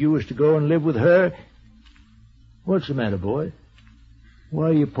 Maybe if you was to go and live with her... What's the matter, boy? Why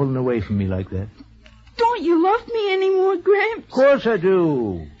are you pulling away from me like that? Don't you love me anymore, Gramps? Of course I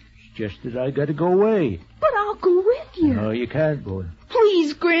do. It's just that I got to go away. But I'll go with you. No, you can't, boy.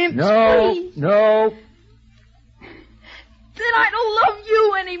 Please, Gramps, No, please. no. Then I don't love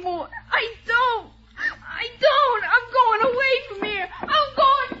you anymore. I don't. I'm going away from here. I'm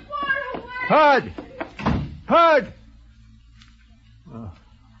going far away. Pud! Oh.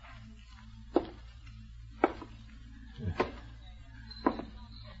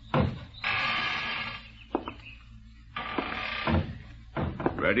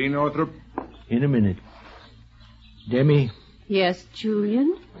 Ready, Northrop? In a minute. Demi, Yes,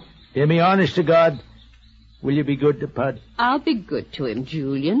 Julian? honest to God, will you be good to Pud? I'll be good to him,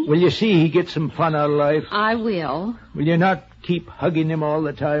 Julian. Will you see he gets some fun out of life? I will. Will you not keep hugging him all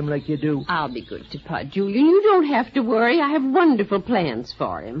the time like you do? I'll be good to Pud, Julian. You don't have to worry. I have wonderful plans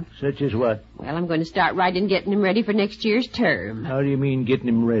for him. Such as what? Well, I'm going to start right in getting him ready for next year's term. How do you mean getting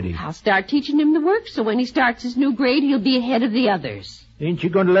him ready? I'll start teaching him the work, so when he starts his new grade, he'll be ahead of the others. Ain't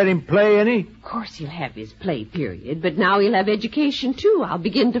you going to let him play any? Of course he'll have his play period, but now he'll have education, too. I'll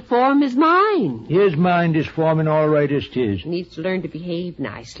begin to form his mind. His mind is forming all right as 'tis. He needs to learn to behave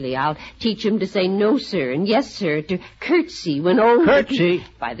nicely. I'll teach him to say no, sir, and yes, sir, to curtsy when old... Curtsy?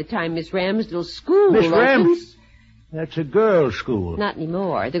 By the time Miss Ramsdell's school Miss opens... That's a girls' school. Not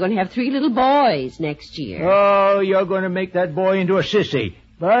anymore. They're going to have 3 little boys next year. Oh, you're going to make that boy into a sissy.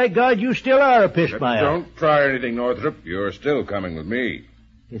 By God, you still are a piss-mile. Don't try anything, Northrop. You're still coming with me.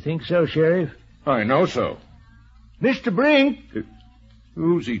 You think so, Sheriff? I know so. Mr. Brink.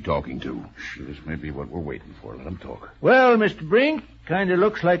 Who's he talking to? This may be what we're waiting for. Let him talk. Well, Mr. Brink, kind of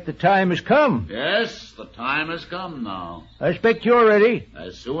looks like the time has come. Yes, the time has come now. I expect you're ready.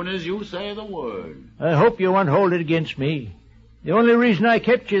 As soon as you say the word. I hope you won't hold it against me. The only reason I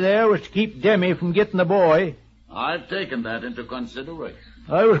kept you there was to keep Demi from getting the boy. I've taken that into consideration.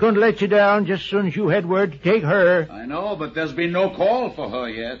 I was going to let you down just as soon as you had word to take her. I know, but there's been no call for her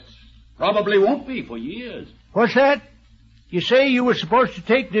yet. Probably won't be for years. What's that? You say you were supposed to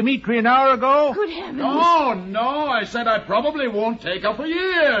take Dimitri an hour ago? Good heavens. No, I said I probably won't take her for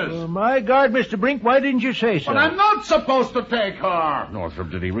years. Oh, my God, Mr. Brink, why didn't you say so? But I'm not supposed to take her. Northrop,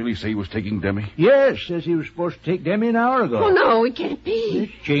 did he really say he was taking Demi? Yes, says he was supposed to take Demi an hour ago. Oh, no, it can't be.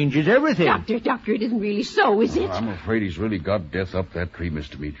 It changes everything. Doctor, it isn't really so, is it? I'm afraid he's really got death up that tree, Miss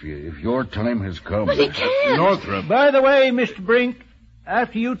Demetria. If your time has come... But he can't. Northrop. By the way, Mr. Brink,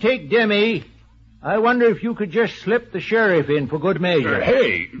 after you take Demi, I wonder if you could just slip the sheriff in for good measure.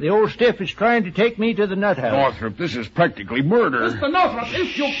 Hey! The old stiff is trying to take me to the nut house. Northrop, this is practically murder. Mr. Northrop,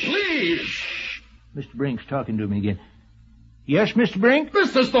 if you please. Mr. Brink's talking to me again. Yes, Mr. Brink?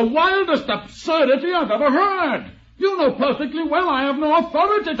 This is the wildest absurdity I've ever heard. You know perfectly well I have no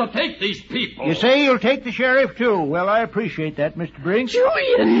authority to take these people. You say you'll take the sheriff, too. Well, I appreciate that, Mr. Brink.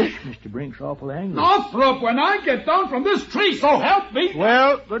 Julian! Mr. Brink's awful angry. Northrop, when I get down from this tree, so help me.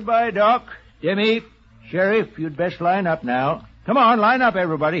 Well, goodbye, Doc. Demi, Sheriff, you'd best line up now. Come on, line up,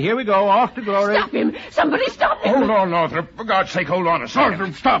 everybody. Here we go. Off to glory. Stop him. Somebody stop him. Hold on, Northrop. For God's sake, hold on a second.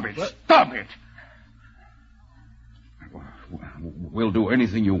 Northrop, stop it. What? Stop it. We'll do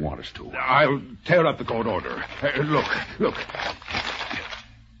anything you want us to. I'll tear up the court order. Look.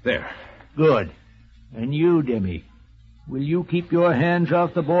 There. Good. And you, Demi, will you keep your hands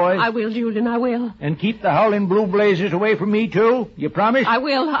off the boy? I will, Julian, I will. And keep the howling blue blazes away from me, too? You promise? I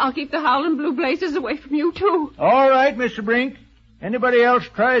will. I'll keep the howling blue blazes away from you, too. All right, Mr. Brink. Anybody else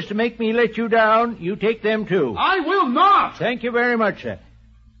tries to make me let you down, you take them, too. I will not. Thank you very much, sir.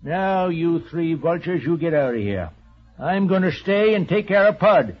 Now, you 3 vultures, you get out of here. I'm going to stay and take care of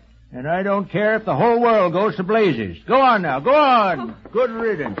Pud. And I don't care if the whole world goes to blazes. Go on now, go on. Good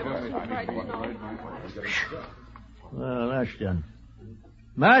riddance. Well, that's done.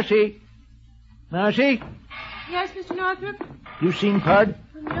 Marcy? Marcy? Yes, Mr. Northrop? You seen Pud?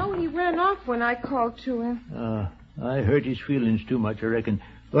 No, he ran off when I called to him. I hurt his feelings too much, I reckon.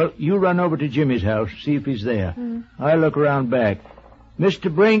 Well, you run over to Jimmy's house, see if he's there. I'll look around back.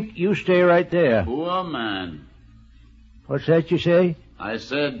 Mr. Brink, you stay right there. Poor man. What's that you say? I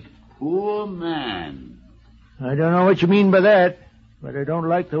said, poor man. I don't know what you mean by that, but I don't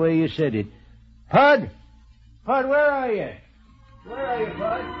like the way you said it. Pud! Pud, where are you? Where are you,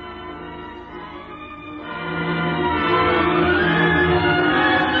 Pud?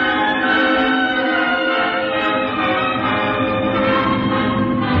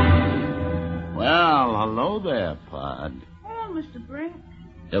 Well, hello there, Pud. Oh, Mr. Brink,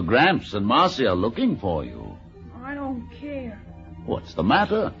 Your Gramps and Marcy are looking for you. I don't care. What's the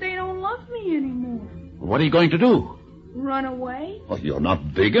matter? They don't love me anymore. What are you going to do? Run away? Well, you're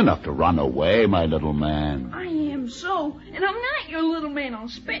not big enough to run away, my little man. I am so, and I'm not your little man. I'll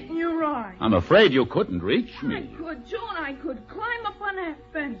spit in your eye. I'm afraid you couldn't reach I me. could, too, and I could climb up on that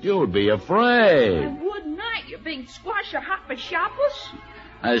fence. You'd be I afraid. would not, you big squasher hopper shoppers.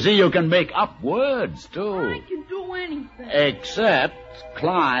 I see you can make up words, I too. can do anything. Except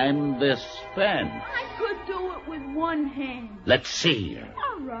climb this fence. I could do it with one hand. Let's see.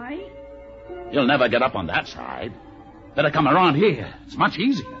 All right. You'll never get up on that side. Better come around here. It's much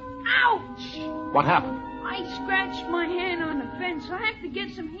easier. Ouch! What happened? I scratched my hand on the fence. I have to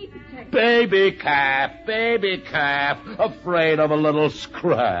get some heat protector. Baby calf, afraid of a little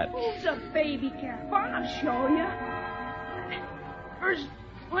scratch. Who's a baby calf? I'll show you. First,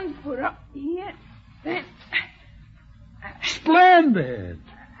 1 foot up here, then... Splendid.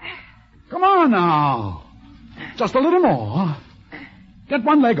 Come on now. Just a little more. Get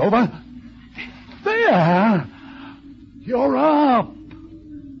one leg over. There. You're up.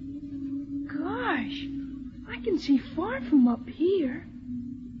 Gosh, I can see far from up here.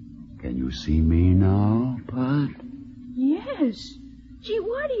 Can you see me now, Pud? Yes. Gee,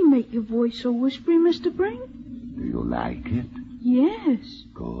 why do you make your voice so whispery, Mr. Brink? Do you like it? Yes.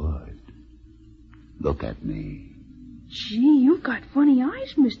 Good. Look at me. Gee, you've got funny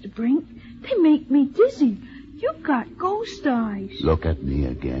eyes, Mr. Brink. They make me dizzy. You've got ghost eyes. Look at me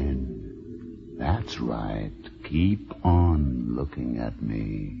again. That's right. Keep on looking at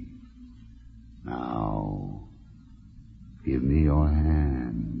me. Now, give me your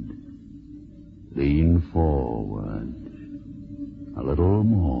hand. Lean forward. A little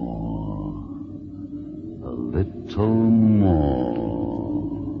more. A little more.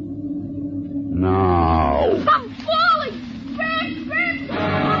 Now. I'm falling! Gramps!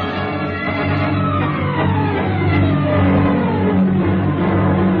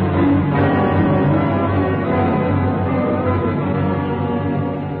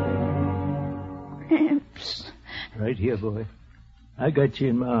 Gramps. Right here, boy. I got you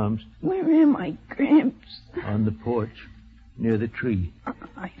in my arms. Where am I, Gramps? On the porch, near the tree.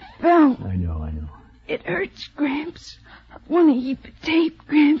 I fell. I know. It hurts, Gramps. I want a heap of tape,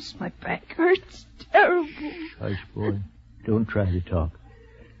 Gramps. My back hurts terrible. Hush, boy. Don't try to talk.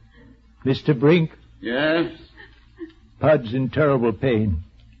 Mr. Brink? Yes? Pud's in terrible pain.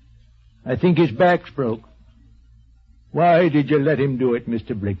 I think his back's broke. Why did you let him do it,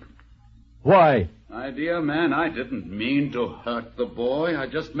 Mr. Brink? Why? My dear man, I didn't mean to hurt the boy. I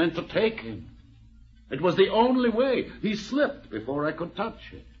just meant to take him. It was the only way. He slipped before I could touch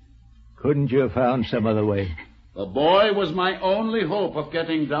him. Couldn't you have found some other way? The boy was my only hope of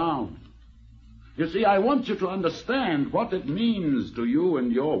getting down. You see, I want you to understand what it means to you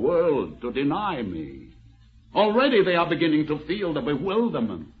and your world to deny me. Already they are beginning to feel the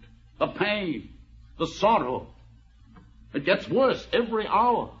bewilderment, the pain, the sorrow. It gets worse every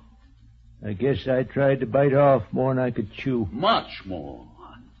hour. I guess I tried to bite off more than I could chew. Much more.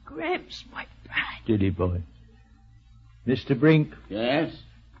 Gramps, my back. Did he, boy? Mr. Brink? Yes?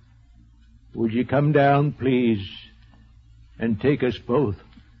 Would you come down, please, and take us both?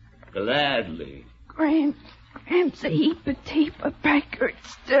 Gladly. Gramps, a heap of tape. My back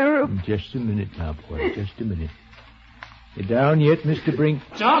hurts terrible. Just a minute now, boy. Just a minute. You down yet, Mr. Brink?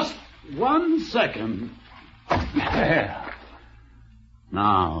 Just 1 second. There.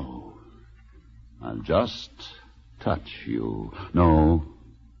 Now, I'll just touch you. No,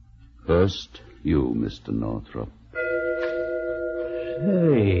 first you, Mr. Northrop.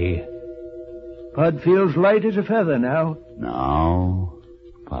 Say, Pud feels light as a feather now. Now,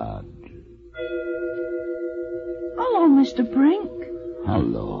 Pud. Hello, Mr. Brink.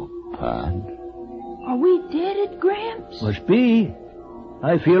 Hello, Pud. Are we dead at Gramps? Must be.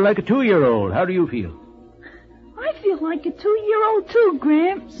 I feel like a 2-year-old. How do you feel? I feel like a 2-year-old too,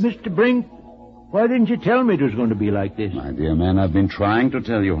 Gramps. Mr. Brink, why didn't you tell me it was going to be like this? My dear man, I've been trying to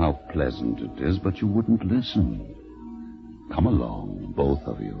tell you how pleasant it is, but you wouldn't listen. Come along, both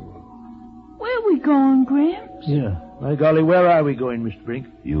of you. Where are we going, Gramps? Yeah. My golly, where are we going, Mr. Brink?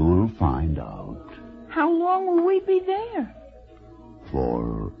 You'll find out. How long will we be there?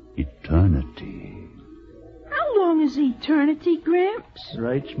 For eternity. How long is eternity, Gramps?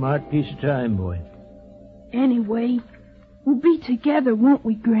 Right smart piece of time, boy. Anyway, we'll be together, won't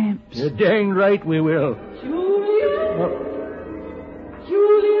we, Gramps? You're dang right we will. Julian?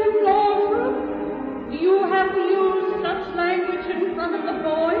 Julian Northrop? Do you have to use such language in front of the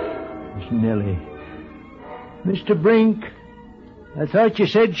boy? Miss Nellie. Mr. Brink, I thought you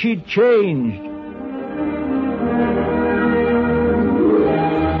said she'd changed.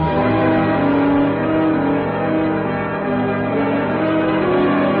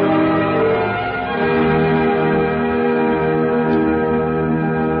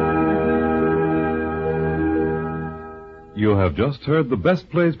 You have just heard the Best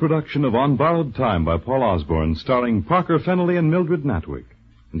Plays production of On Borrowed Time by Paul Osborne, starring Parker Fennelly and Mildred Natwick.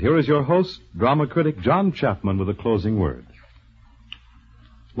 And here is your host, drama critic John Chapman, with a closing word.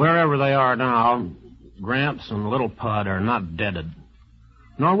 Wherever they are now, Gramps and little Pud are not deaded.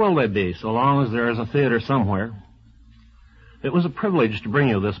 Nor will they be, so long as there is a theater somewhere. It was a privilege to bring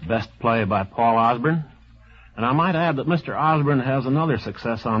you this best play by Paul Osborne. And I might add that Mr. Osborne has another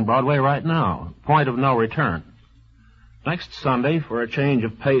success on Broadway right now, Point of No Return. Next Sunday, for a change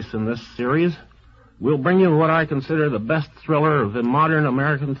of pace in this series, we'll bring you what I consider the best thriller of the modern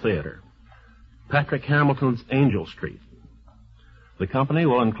American theater, Patrick Hamilton's Angel Street. The company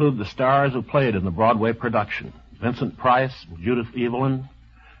will include the stars who played in the Broadway production, Vincent Price, Judith Evelyn,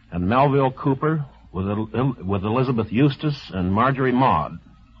 and Melville Cooper, with Elizabeth Eustace and Marjorie Maud.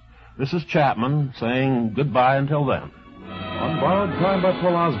 This is Chapman saying goodbye until then. On Borrowed Time by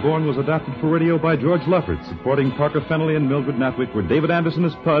Paul Osborne was adapted for radio by George Leffert, supporting Parker Fennelly and Mildred Natwick were David Anderson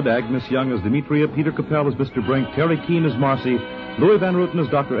as Pud, Agnes Young as Demetria, Peter Capell as Mr. Brink, Terry Keane as Marcy, Louis Van Ruten as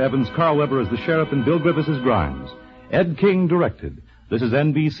Dr. Evans, Carl Weber as the Sheriff, and Bill Griffiths as Grimes. Ed King directed. This is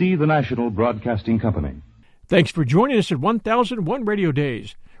NBC, the National Broadcasting Company. Thanks for joining us at 1001 Radio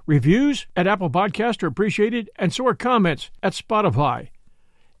Days. Reviews at Apple Podcast are appreciated, and so are comments at Spotify.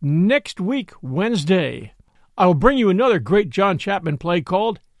 next week, Wednesday. I will bring you another great John Chapman play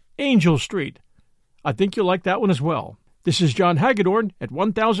called Angel Street. I think you'll like that one as well. This is John Hagedorn at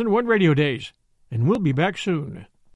 1001 Radio Days, and we'll be back soon.